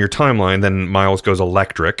 as on your timeline, then Miles goes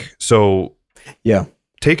electric. So, yeah.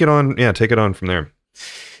 Take it on from there.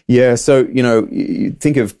 Yeah, so, you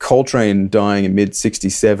think of Coltrane dying in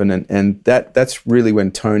mid-'67, and that's really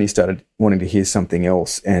when Tony started wanting to hear something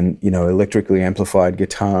else. And, electrically amplified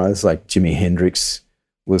guitars like Jimi Hendrix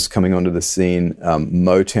was coming onto the scene.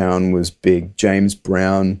 Motown was big. James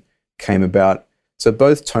Brown came about. So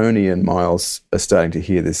both Tony and Miles are starting to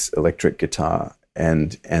hear this electric guitar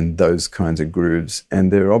and those kinds of grooves.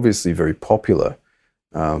 And they're obviously very popular,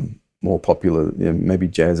 more popular. Maybe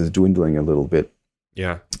jazz is dwindling a little bit.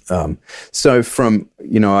 Yeah. So from,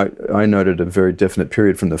 I noted a very definite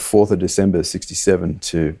period from the 4th of December, 67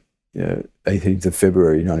 to 18th of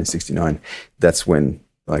February, 1969. That's when,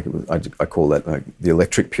 I call that like the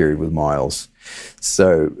electric period with Miles.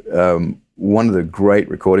 So one of the great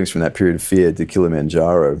recordings from that period of fear, the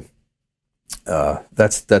Kilimanjaro,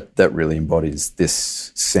 that really embodies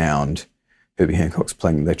this sound. Herbie Hancock's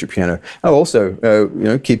playing electric piano. Oh,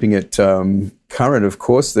 also, keeping it current, of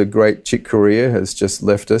course, the great Chick Corea has just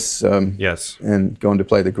left us. Yes. And gone to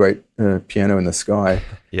play the great Piano in the Sky.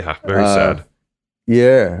 Yeah, very sad.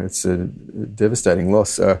 Yeah, it's a devastating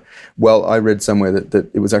loss. Well, I read somewhere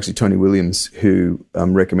that it was actually Tony Williams who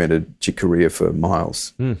recommended Chick Corea for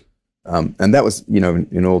Miles. And that was,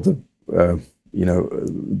 in all the,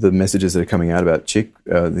 the messages that are coming out about Chick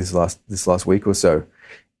this last week or so,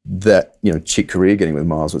 that, Chick Corea getting with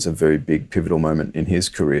Miles was a very big pivotal moment in his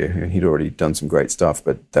career. And he'd already done some great stuff,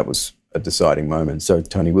 but that was a deciding moment. So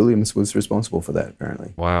Tony Williams was responsible for that,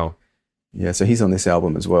 apparently. Wow. Yeah, so he's on this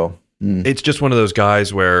album as well. It's just one of those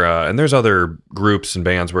guys where, and there's other groups and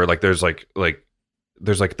bands where there's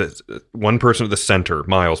this one person at the center,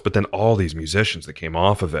 Miles, but then all these musicians that came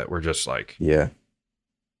off of it were just like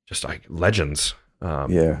legends.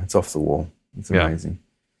 It's off the wall. It's amazing.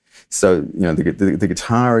 So, the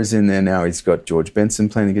guitar is in there now. He's got George Benson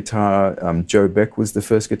playing the guitar. Joe Beck was the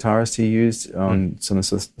first guitarist he used on some of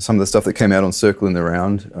the stuff that came out on Circle in the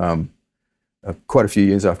Round, quite a few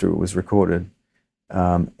years after it was recorded.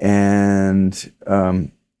 The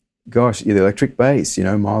electric bass,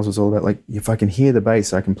 Miles was all about if I can hear the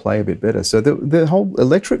bass, I can play a bit better. So the whole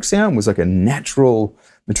electric sound was like a natural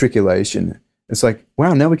matriculation. It's like,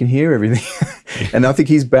 wow, now we can hear everything. And I think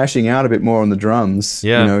he's bashing out a bit more on the drums.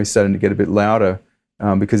 Yeah. He's starting to get a bit louder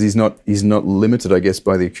because he's not limited, I guess,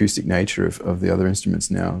 by the acoustic nature of the other instruments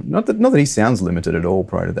now. Not that he sounds limited at all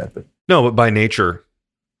prior to that, but no, but by nature.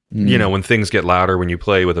 When things get louder when you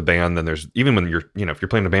play with a band, then there's, even when you're, if you're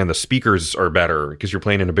playing a band, the speakers are better because you're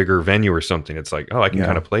playing in a bigger venue or something. It's like, oh, I can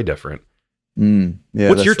kind of play different.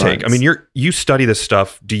 What's your take? Right. I mean, you study this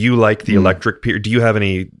stuff. Do you like the electric period? Do you have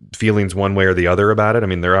any feelings one way or the other about it? I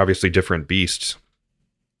mean, they're obviously different beasts.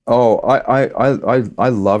 Oh, I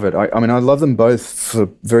love it. I mean, I love them both for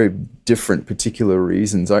very different particular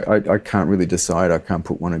reasons. I can't really decide. I can't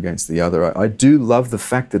put one against the other. I do love the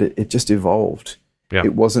fact that it just evolved. Yeah.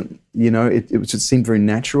 It wasn't, it just seemed very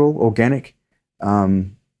natural, organic, a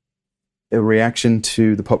reaction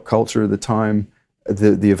to the pop culture of the time,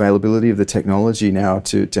 the availability of the technology now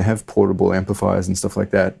to have portable amplifiers and stuff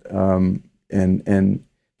like that, and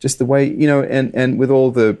just the way, and with all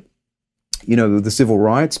the, the civil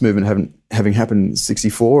rights movement having happened in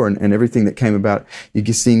 '64 and everything that came about, you're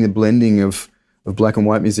just seeing the blending of black and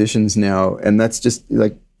white musicians now, and that's just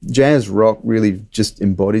like, jazz rock really just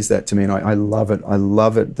embodies that to me, and I love it. I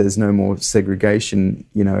love it. There's no more segregation.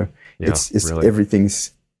 It's really,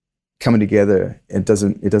 everything's coming together. It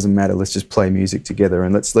doesn't matter. Let's just play music together,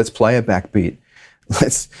 and let's play a backbeat.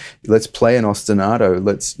 Let's play an ostinato.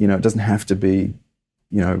 It doesn't have to be,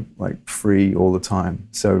 like free all the time.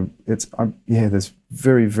 So there's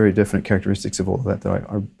very, very definite characteristics of all of that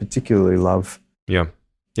I particularly love. Yeah.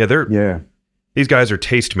 These guys are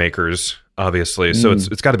tastemakers, obviously, so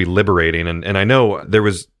it's got to be liberating. And I know there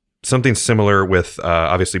was something similar with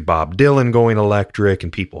obviously Bob Dylan going electric,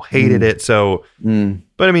 and people hated it. So,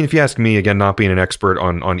 but I mean, if you ask me, again, not being an expert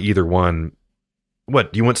on either one,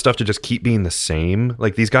 what do you want stuff to just keep being the same?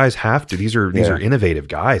 Like, these guys have to. These are innovative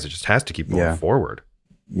guys. It just has to keep going forward.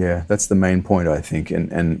 Yeah, that's the main point, I think.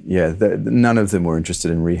 And yeah, none of them were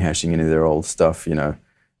interested in rehashing any of their old stuff.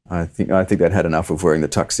 I think they'd had enough of wearing the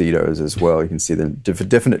tuxedos as well. You can see the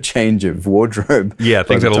definite change of wardrobe. Yeah,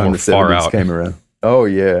 things got a little more far out. Came around. Oh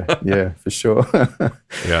yeah, yeah, for sure.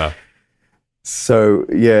 Yeah. So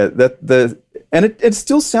yeah, and it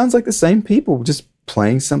still sounds like the same people, just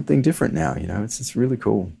playing something different now. It's really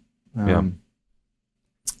cool.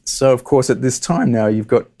 So of course, at this time now, you've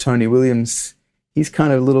got Tony Williams. He's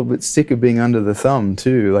kind of a little bit sick of being under the thumb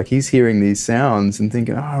too. Like he's hearing these sounds and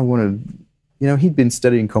thinking, "Oh, I want to." He'd been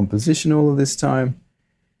studying composition all of this time,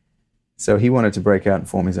 so he wanted to break out and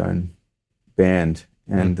form his own band.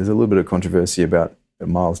 And there's a little bit of controversy about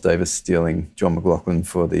Miles Davis stealing John McLaughlin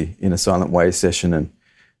for the In a Silent Way session, and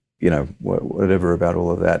whatever about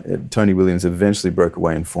all of that. Tony Williams eventually broke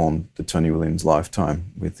away and formed the Tony Williams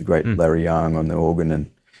Lifetime with the great Larry Young on the organ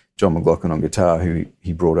and John McLaughlin on guitar, who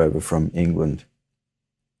he brought over from England.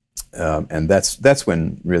 And that's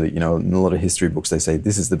when really, in a lot of history books, they say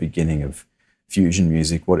this is the beginning of fusion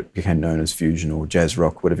music, what it became known as fusion or jazz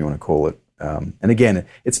rock, whatever you want to call it. And again,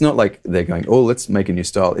 it's not like they're going, "Oh, let's make a new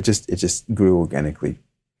style." It just grew organically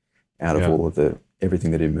out of all of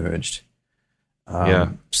everything that emerged.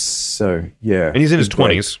 So yeah, and he's in his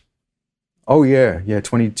 20s. Oh yeah,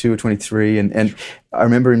 22 or 23, and I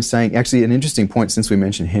remember him saying, actually, an interesting point since we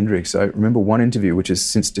mentioned Hendrix. I remember one interview which has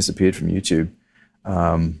since disappeared from YouTube.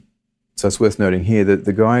 So it's worth noting here that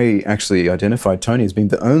the guy actually identified Tony as being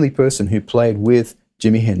the only person who played with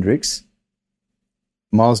Jimi Hendrix,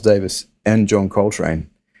 Miles Davis, and John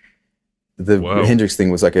Coltrane. The Hendrix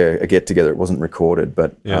thing was like a get-together. It wasn't recorded,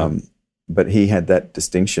 but he had that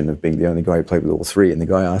distinction of being the only guy who played with all three. And the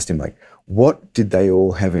guy asked him, like, what did they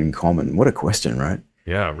all have in common? What a question, right?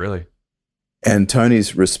 Yeah, really. And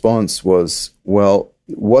Tony's response was, well,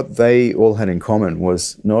 what they all had in common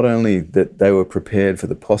was not only that they were prepared for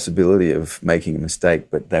the possibility of making a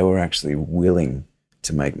mistake, but they were actually willing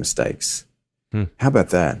to make mistakes. How about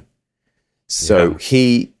that? So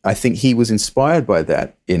I think he was inspired by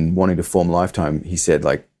that in wanting to form Lifetime. He said,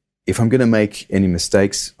 like, if I'm going to make any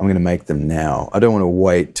mistakes, I'm going to make them now. I don't want to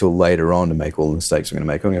wait till later on to make all the mistakes I'm going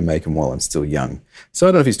to make. I'm going to make them while I'm still young. So I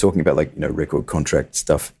don't know if he's talking about record contract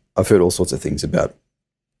stuff. I've heard all sorts of things about.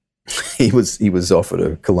 He was offered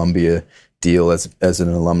a Columbia deal as an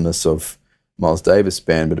alumnus of Miles Davis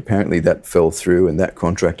band, but apparently that fell through, and that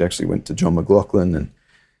contract actually went to John McLaughlin.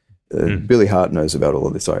 And Billy Hart knows about all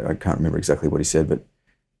of this. I can't remember exactly what he said, but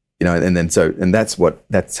and that's how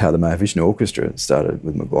the Mahavishnu Orchestra started,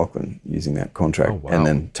 with McLaughlin using that contract. Oh, wow. And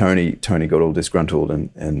then Tony got all disgruntled,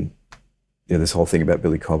 and this whole thing about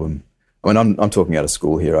Billy Cobham. I mean, I'm talking out of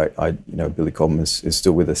school here. Billy Cobham is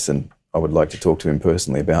still with us, and I would like to talk to him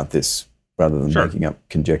personally about this rather than making up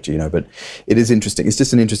conjecture, but it is interesting. It's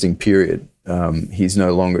just an interesting period. He's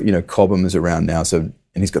no longer, Cobham is around now, and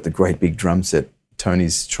he's got the great big drum set.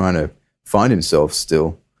 Tony's trying to find himself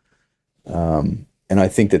still. And I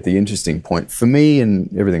think that the interesting point for me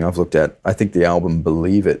and everything I've looked at, I think the album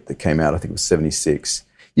Believe It that came out, I think it was 76,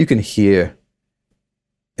 you can hear,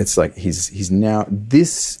 it's like he's now,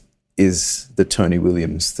 this is the Tony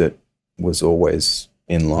Williams that was always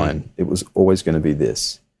in line. It was always going to be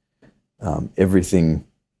this. Everything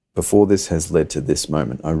before this has led to this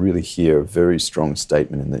moment. I really hear a very strong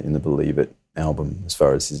statement in the Believe It album as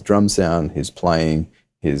far as his drum sound, his playing,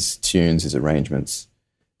 his tunes, his arrangements,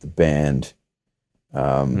 the band.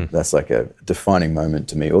 That's like a defining moment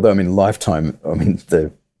to me. Although, Lifetime,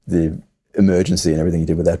 the emergency and everything he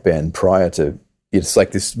did with that band prior to, it's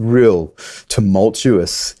like this real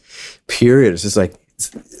tumultuous period. It's just like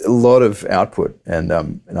a lot of output, and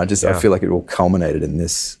I feel like it all culminated in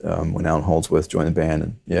this when Alan Holdsworth joined the band,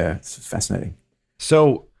 and it's fascinating.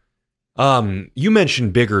 So, you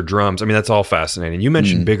mentioned bigger drums. That's all fascinating. You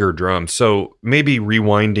mentioned bigger drums. So maybe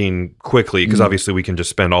rewinding quickly, because obviously we can just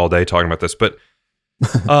spend all day talking about this, but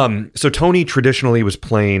so Tony traditionally was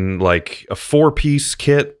playing like a 4-piece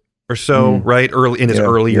kit or so, right? Early in his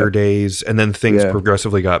earlier days, and then things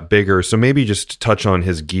progressively got bigger. So maybe just touch on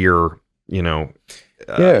his gear,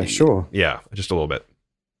 sure. Yeah, just a little bit.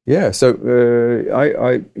 Yeah, so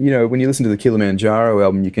I when you listen to the Kilimanjaro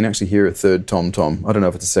album, you can actually hear a third tom-tom. I don't know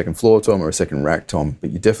if it's a second floor tom or a second rack tom, but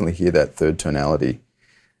you definitely hear that third tonality.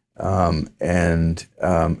 And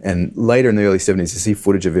later in the early 70s, you see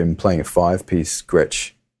footage of him playing a 5-piece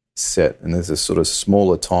Gretsch set, and there's a sort of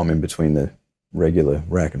smaller tom in between the regular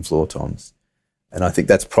rack and floor toms. And I think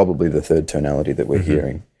that's probably the third tonality that we're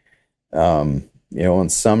hearing. On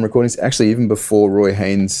some recordings, actually even before Roy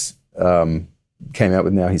Haynes came out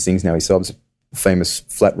with Now He Sings, Now He Sobs, famous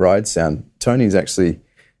flat ride sound, Tony's actually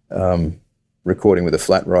recording with a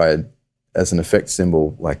flat ride as an effect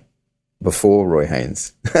symbol, like before Roy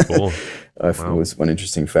Haynes. Cool. It was one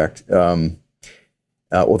interesting fact.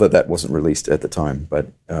 Although that wasn't released at the time, but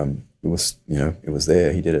it was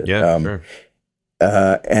there. He did it. Yeah, sure.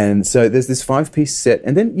 And so there's this 5-piece set,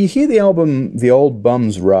 and then you hear the album, The Old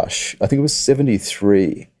Bums Rush. I think it was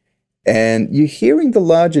 73. And you're hearing the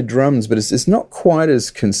larger drums, but it's not quite as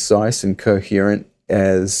concise and coherent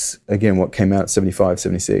as, again, what came out 75,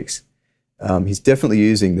 76. He's definitely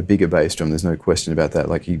using the bigger bass drum. There's no question about that.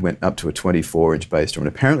 Like, he went up to a 24-inch bass drum.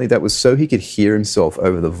 And apparently that was so he could hear himself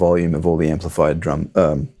over the volume of all the amplified drum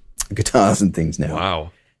guitars and things now.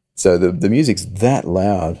 Wow. So the music's that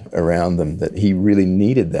loud around them that he really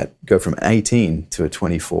needed that, go from 18 to a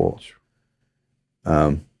 24.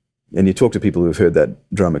 And you talk to people who've heard that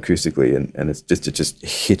drum acoustically, and it just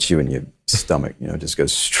hits you in your stomach. It just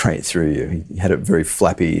goes straight through you. He had it very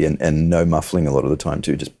flappy and no muffling a lot of the time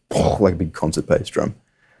too, just like a big concert bass drum.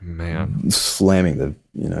 Man, slamming the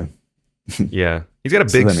Yeah, he's got a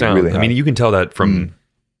big sound. Really, I mean, you can tell that from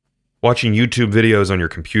watching YouTube videos on your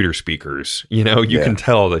computer speakers. You can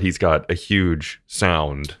tell that he's got a huge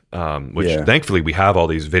sound, which thankfully we have all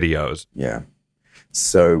these videos. Yeah.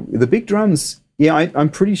 So the big drums. Yeah, I'm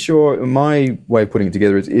pretty sure my way of putting it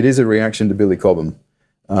together is it is a reaction to Billy Cobham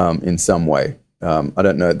in some way. I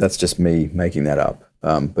don't know. That's just me making that up.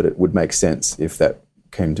 But it would make sense if that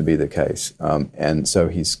came to be the case. And so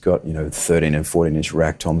he's got, 13 and 14-inch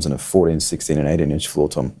rack toms and a 14, 16, and 18-inch floor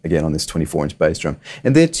tom, again, on this 24-inch bass drum.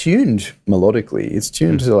 And they're tuned melodically. It's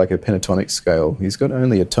tuned to like a pentatonic scale. He's got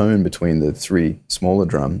only a tone between the 3 smaller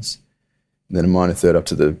drums, and then a minor third up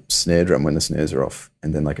to the snare drum when the snares are off,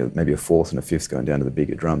 and then like maybe a fourth and a fifth going down to the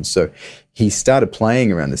bigger drums. So he started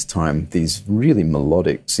playing around this time these really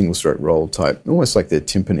melodic single-stroke roll type, almost like their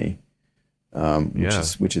timpani,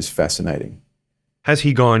 which is fascinating. Has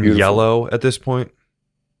he gone yellow at this point?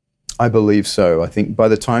 I believe so. I think by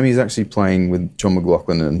the time he's actually playing with John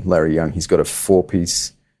McLaughlin and Larry Young, he's got a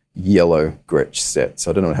 4-piece yellow Gretsch set.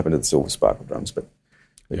 So I don't know what happened to the silver sparkle drums, but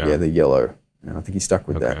they're yellow. And I think he stuck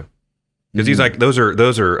with that. Because he's like, those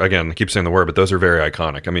are, again, I keep saying the word, but those are very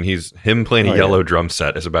iconic. I mean, him playing a yellow drum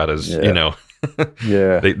set is about as, they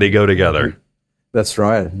go together. That's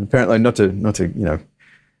right. Apparently not to,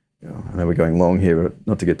 I know we're going long here, but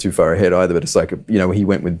not to get too far ahead either, but it's like, he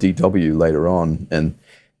went with DW later on, and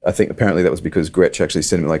I think apparently that was because Gretsch actually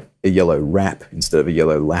sent him like a yellow wrap instead of a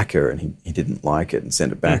yellow lacquer, and he didn't like it and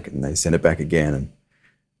sent it back, and they sent it back again.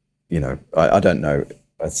 And, I don't know.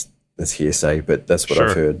 That's hearsay, but that's what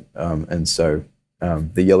I've heard. And so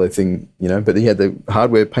the yellow thing, but he had the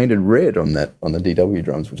hardware painted red on the DW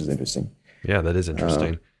drums, which is interesting. Yeah, that is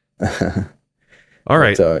interesting. All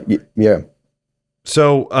right. Yeah.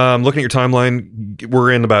 So looking at your timeline,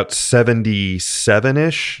 we're in about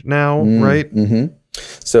 77-ish now, right? Mm-hmm.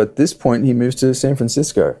 So at this point, he moves to San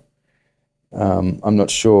Francisco. I'm not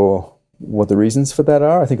sure what the reasons for that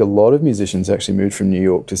are. I think a lot of musicians actually moved from New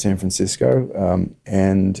York to San Francisco,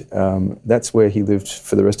 and that's where he lived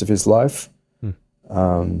for the rest of his life,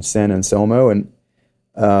 San Anselmo. And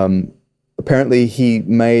apparently he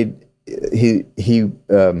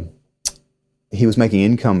was making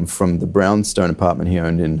income from the brownstone apartment he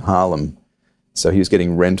owned in Harlem, so he was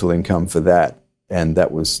getting rental income for that, and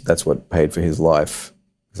that's what paid for his life.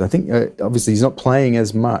 Because I think obviously he's not playing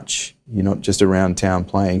as much. You're not just around town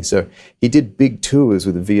playing. So he did big tours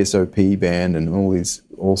with the VSOP band and all these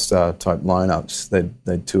all-star type lineups.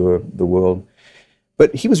 They'd tour the world.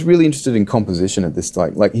 But he was really interested in composition at this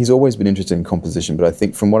time. Like, he's always been interested in composition, but I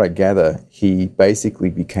think from what I gather, he basically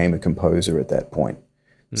became a composer at that point.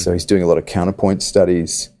 So he's doing a lot of counterpoint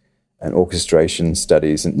studies and orchestration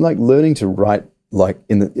studies, and like learning to write like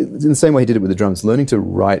in the same way he did it with the drums, learning to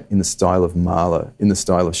write in the style of Mahler, in the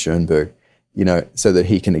style of Schoenberg, so that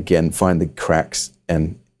he can again find the cracks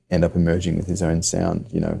and end up emerging with his own sound.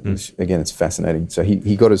 Again, it's fascinating. So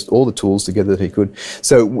he got all the tools together that he could.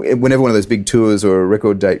 So whenever one of those big tours or a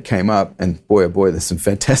record date came up, and boy, oh boy, there's some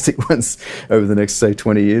fantastic ones over the next, say,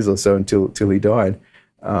 20 years or so until he died,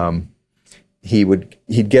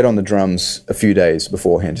 he'd get on the drums a few days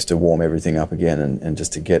beforehand just to warm everything up again and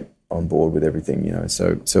just to get on board with everything,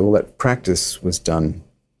 So all that practice was done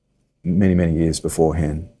many, many years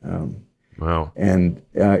beforehand. Wow. And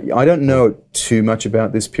I don't know too much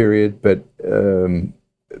about this period, but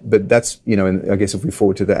that's, I guess if we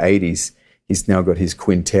forward to the 80s, he's now got his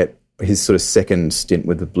quintet, his sort of second stint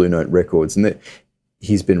with the Blue Note Records, and that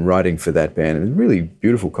he's been writing for that band, and really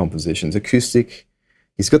beautiful compositions, acoustic.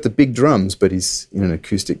 He's got the big drums, but he's in an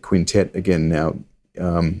acoustic quintet again now.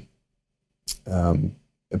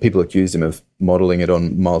 People accused him of modeling it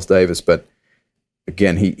on Miles Davis, but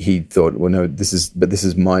again, he thought, well, no, this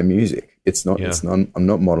is my music. It's not. Yeah. It's not. I'm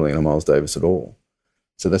not modeling on Miles Davis at all.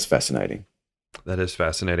 So that's fascinating. That is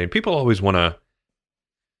fascinating. People always want to,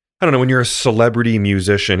 I don't know, when you're a celebrity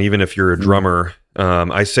musician, even if you're a drummer,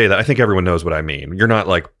 I say that, I think everyone knows what I mean. You're not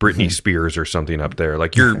like Britney Spears or something up there.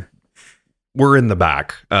 Like we're in the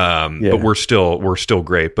back, but we're still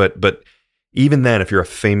great. But even then, if you're a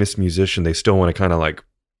famous musician, they still want to kind of like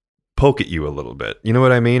poke at you a little bit. You know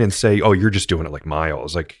what I mean? And say, oh, you're just doing it like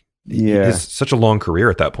Miles. Like, he has such a long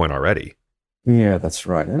career at that point already. Yeah, that's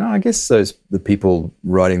right. And I guess the people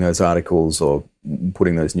writing those articles or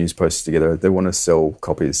putting those news posts together, they want to sell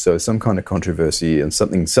copies. So some kind of controversy and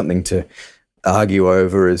something to argue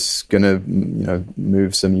over is going to,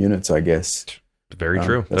 move some units, I guess. Very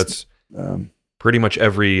true. That's pretty much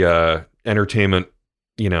every entertainment,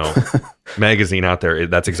 magazine out there.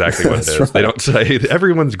 That's exactly what it is. Right. They don't say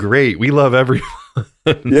everyone's great. We love everyone.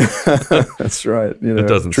 Yeah, that's right. It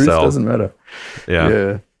doesn't truth sell. Doesn't matter.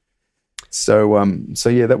 Yeah. So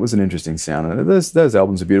yeah, that was an interesting sound. And those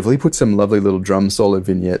albums are beautiful. He put some lovely little drum solo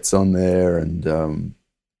vignettes on there, and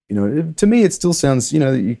to me, it still sounds,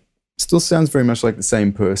 it still sounds very much like the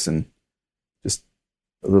same person, just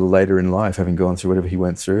a little later in life, having gone through whatever he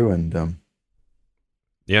went through, and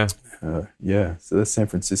So that's San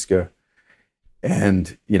Francisco,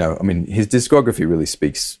 and his discography really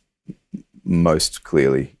speaks most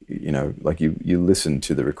clearly. Like you listen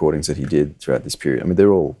to the recordings that he did throughout this period. I mean,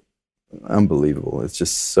 they're all unbelievable. It's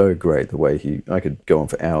just so great the way I could go on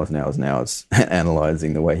for hours and hours and hours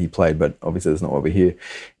analyzing the way he played, but obviously that's not what we're here.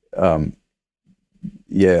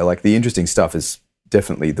 Like the interesting stuff is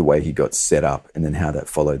definitely the way he got set up and then how that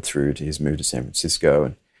followed through to his move to San Francisco.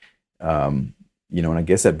 And, and I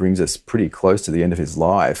guess that brings us pretty close to the end of his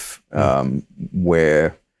life,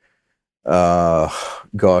 where,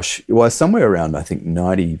 it was somewhere around, I think,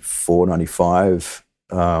 94, 95,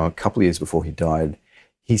 a couple of years before he died,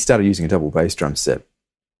 he started using a double bass drum set.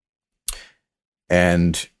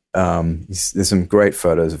 And there's some great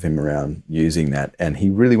photos of him around using that. And he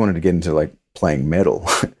really wanted to get into like playing metal.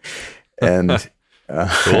 And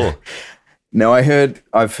cool. Now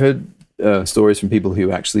I've heard stories from people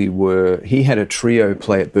who actually he had a trio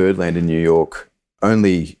play at Birdland in New York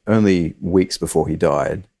only weeks before he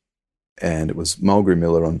died. And it was Mulgrew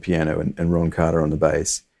Miller on piano and Ron Carter on the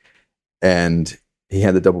bass. And he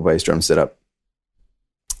had the double bass drum set up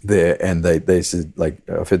there, and they said, like,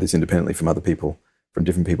 I've heard this independently from other people, from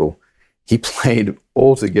different people, he played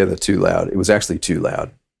altogether too loud. It was actually too loud,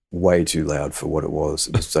 way too loud for what it was.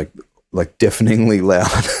 It was like deafeningly loud.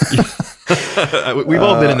 We've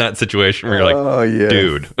all been in that situation where you're like,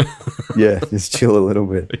 dude. Yeah, just chill a little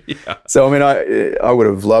bit. Yeah. So, I mean, I would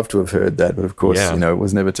have loved to have heard that, but of course, it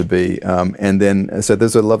was never to be. And then, so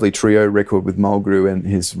there's a lovely trio record with Mulgrew and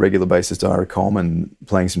his regular bassist, Ira Coleman,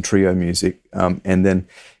 playing some trio music. And then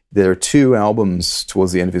there are two albums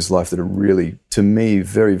towards the end of his life that are really, to me,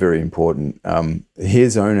 very, very important.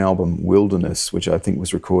 His own album, Wilderness, which I think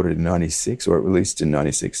was recorded in 96 or released in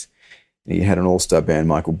 96. He had an all-star band,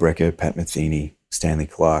 Michael Brecker, Pat Metheny, Stanley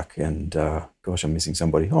Clark, and I'm missing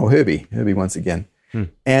somebody. Oh, Herbie once again.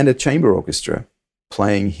 And a chamber orchestra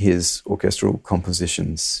playing his orchestral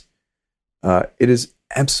compositions. It is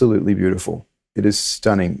absolutely beautiful. It is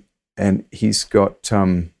stunning. And he's got,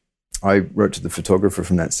 I wrote to the photographer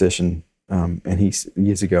from that session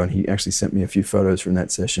years ago, and he actually sent me a few photos from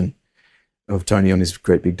that session of Tony on his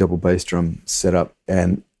great big double bass drum setup.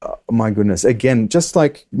 And my goodness, again, just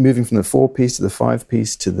like moving from the 4-piece to the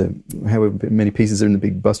 5-piece to the however many pieces are in the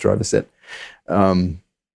big bus driver set, 7,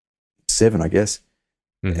 I guess.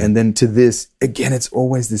 Mm-hmm. And then to this, again, it's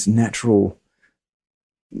always this natural,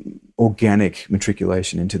 organic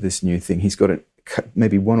matriculation into this new thing. He's got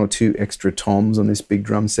maybe 1 or 2 extra toms on this big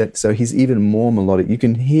drum set, so he's even more melodic. You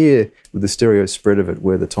can hear with the stereo spread of it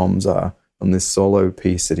where the toms are on this solo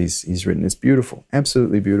piece that he's written. It's beautiful,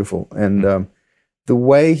 absolutely beautiful. And the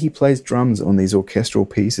way he plays drums on these orchestral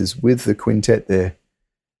pieces with the quintet there,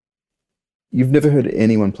 you've never heard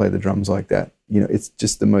anyone play the drums like that. It's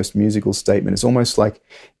just the most musical statement. It's almost like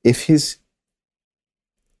if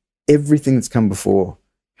everything that's come before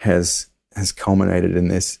has culminated in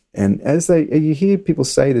this. And you hear people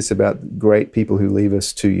say this about great people who leave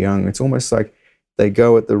us too young, it's almost like they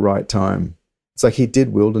go at the right time. It's like he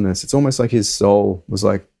did Wilderness. It's almost like his soul was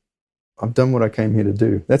like, I've done what I came here to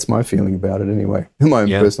do. That's my feeling about it anyway, my own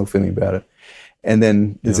personal feeling about it. And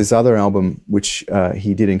then there's this other album, which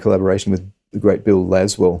he did in collaboration with the great Bill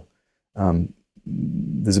Laswell.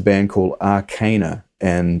 There's a band called Arcana,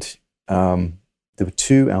 and there were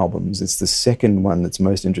 2 albums. It's the second one that's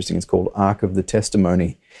most interesting. It's called Ark of the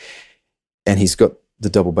Testimony. And he's got the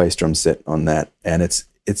double bass drum set on that. And it's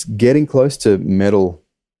getting close to metal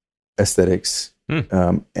aesthetics,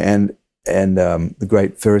 Hmm. And the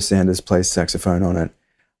great Ferris Sanders plays saxophone on it.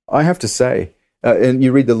 I have to say, and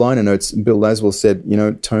you read the liner notes, Bill Laswell said,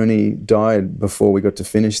 Tony died before we got to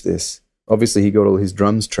finish this. Obviously, he got all his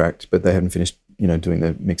drums tracked, but they hadn't finished, doing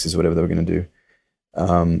the mixes or whatever they were going to do.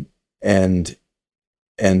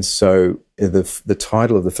 And so the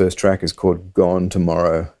title of the first track is called "Gone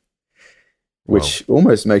Tomorrow," which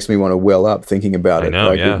almost makes me want to well up thinking about it. I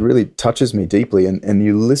know, yeah. It really touches me deeply. And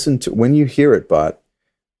you listen to, when you hear it, Bart,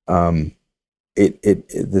 there's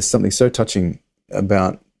something so touching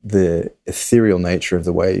about the ethereal nature of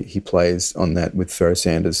the way he plays on that, with Ferris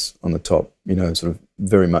Sanders on the top. Sort of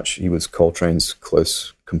very much, he was Coltrane's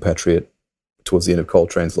close compatriot towards the end of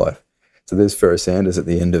Coltrane's life. So there's Ferris Sanders at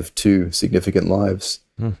the end of two significant lives,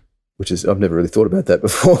 which is, I've never really thought about that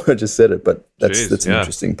before. I just said it, but that's an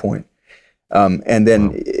interesting point. And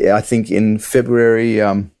then I think in February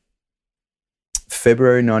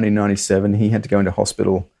 1997, he had to go into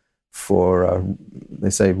hospital for, they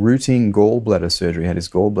say, routine gallbladder surgery. He had his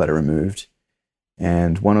gallbladder removed.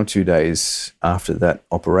 And 1 or 2 days after that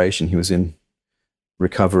operation, he was in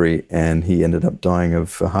recovery, and he ended up dying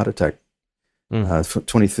of a heart attack.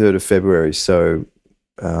 23rd of February, so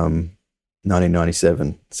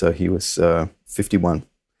 1997. So he was 51.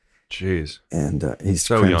 Jeez. And he's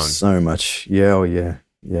so young. So much. Yeah, oh yeah.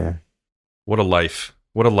 What a life.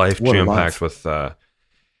 What a life jam-packed with...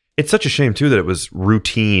 it's such a shame, too, that it was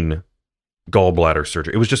routine gallbladder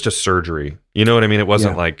surgery. It was just a surgery. You know what I mean? It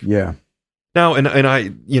wasn't like... Yeah. Now, and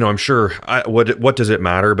I, I'm sure, what does it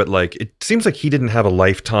matter? But, like, it seems like he didn't have a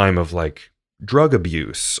lifetime of, like, drug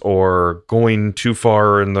abuse or going too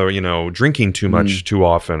far in the, drinking too much too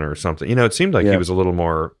often or something. It seemed like he was a little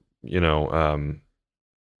more,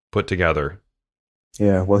 put together.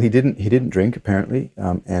 Yeah, well, he didn't drink apparently,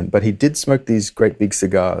 but he did smoke these great big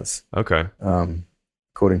cigars. Okay.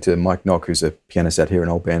 According to Mike Knock, who's a pianist out here, an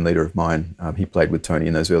old band leader of mine, he played with Tony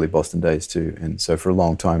in those early Boston days too, and so for a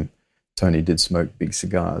long time, Tony did smoke big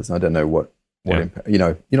cigars. I don't know what impact,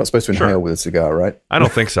 you're not supposed to inhale with a cigar, right? I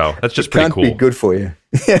don't think so. That's just pretty cool. Can't be good for you.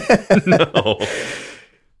 No.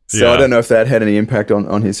 So I don't know if that had any impact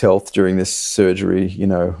on his health during this surgery.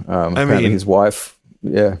 Apparently his wife.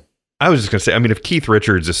 Yeah. I was just gonna say. I mean, if Keith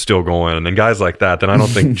Richards is still going and guys like that, then I don't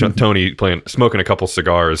think Tony smoking a couple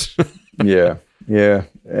cigars. Yeah.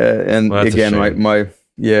 And again,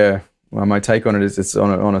 my take on it is it's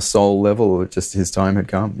on a soul level. Just his time had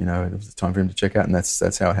come. It was time for him to check out, and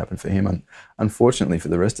that's how it happened for him. And unfortunately for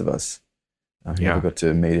the rest of us, who never got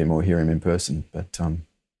to meet him or hear him in person, but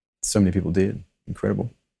so many people did. Incredible.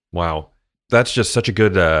 Wow, that's just such a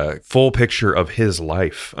good full picture of his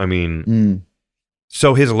life. I mean,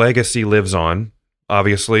 so his legacy lives on.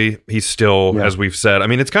 Obviously, he's still, as we've said, I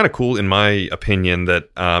mean, it's kind of cool in my opinion that,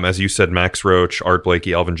 as you said, Max Roach, Art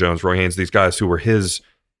Blakey, Elvin Jones, Roy Haynes, these guys who were his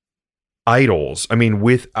idols. I mean,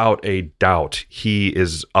 without a doubt, he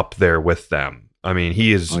is up there with them. I mean,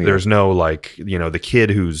 he is, there's no like, the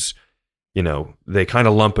kid who's, they kind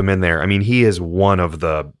of lump him in there. I mean, he is one of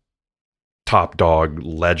the top dog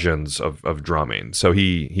legends of drumming. So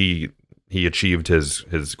he achieved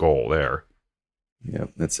his goal there. Yeah,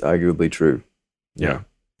 that's arguably true. Yeah.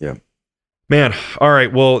 Man, all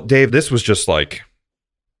right. Well, Dave, this was just like,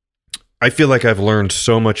 I feel like I've learned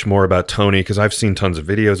so much more about Tony because I've seen tons of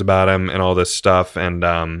videos about him and all this stuff. And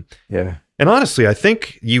and honestly, I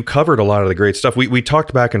think you covered a lot of the great stuff. We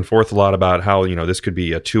talked back and forth a lot about how, this could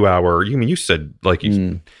be a 2-hour. You said like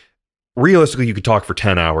realistically you could talk for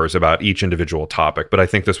 10 hours about each individual topic, but I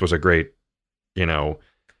think this was a great,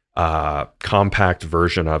 compact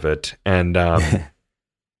version of it. And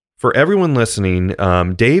for everyone listening,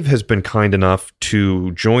 Dave has been kind enough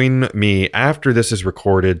to join me after this is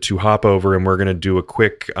recorded to hop over, and we're going to do a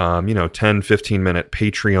quick, 10, 15 minute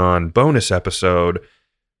Patreon bonus episode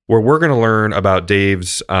where we're going to learn about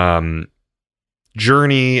Dave's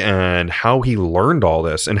journey and how he learned all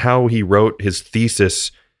this and how he wrote his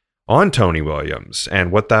thesis on Tony Williams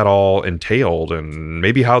and what that all entailed and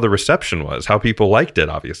maybe how the reception was, how people liked it,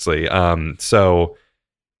 obviously.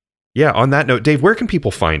 Yeah, on that note, Dave, where can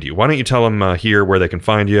people find you? Why don't you tell them here where they can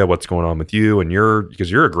find you, what's going on with you, and because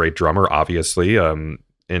you're a great drummer, obviously, in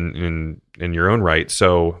your own right.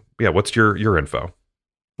 So, yeah, what's your info?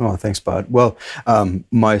 Oh, thanks, Bart. Well,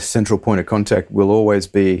 my central point of contact will always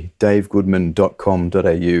be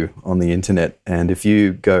davegoodman.com.au on the internet. And if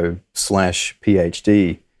you go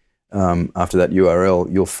 /PhD after that URL,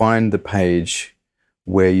 you'll find the page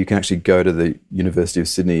where you can actually go to the University of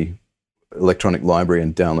Sydney electronic library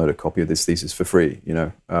and download a copy of this thesis for free.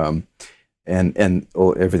 and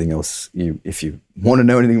all everything else. If you want to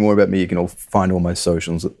know anything more about me, you can find all my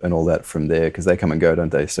socials and all that from there, because they come and go,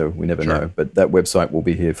 don't they? So we never know. But that website will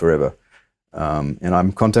be here forever. And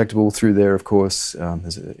I'm contactable through there, of course.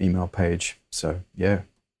 There's an email page. So, yeah.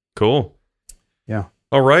 Cool. Yeah.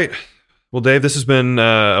 All right. Well, Dave, this has been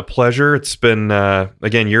a pleasure. It's been,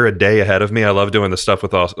 again, you're a day ahead of me. I love doing the stuff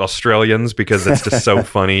with Australians because it's just so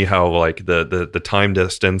funny how like the time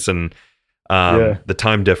distance and the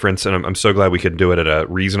time difference. And I'm so glad we could do it at a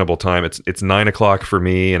reasonable time. It's 9:00 for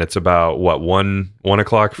me, and it's about, what,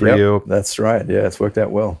 1:00 for you? That's right. Yeah, it's worked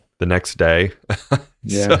out well. The next day.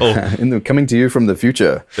 Yeah. So, coming to you from the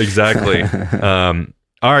future. Exactly.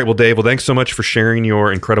 All right. Well, Dave, thanks so much for sharing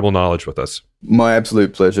your incredible knowledge with us. My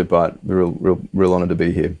absolute pleasure, Bart. Real honored to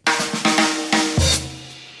be here.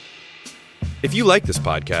 If you like this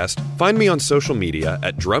podcast, find me on social media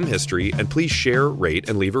at Drum History, and please share, rate,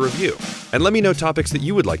 and leave a review. And let me know topics that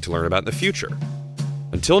you would like to learn about in the future.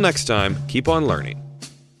 Until next time, keep on learning.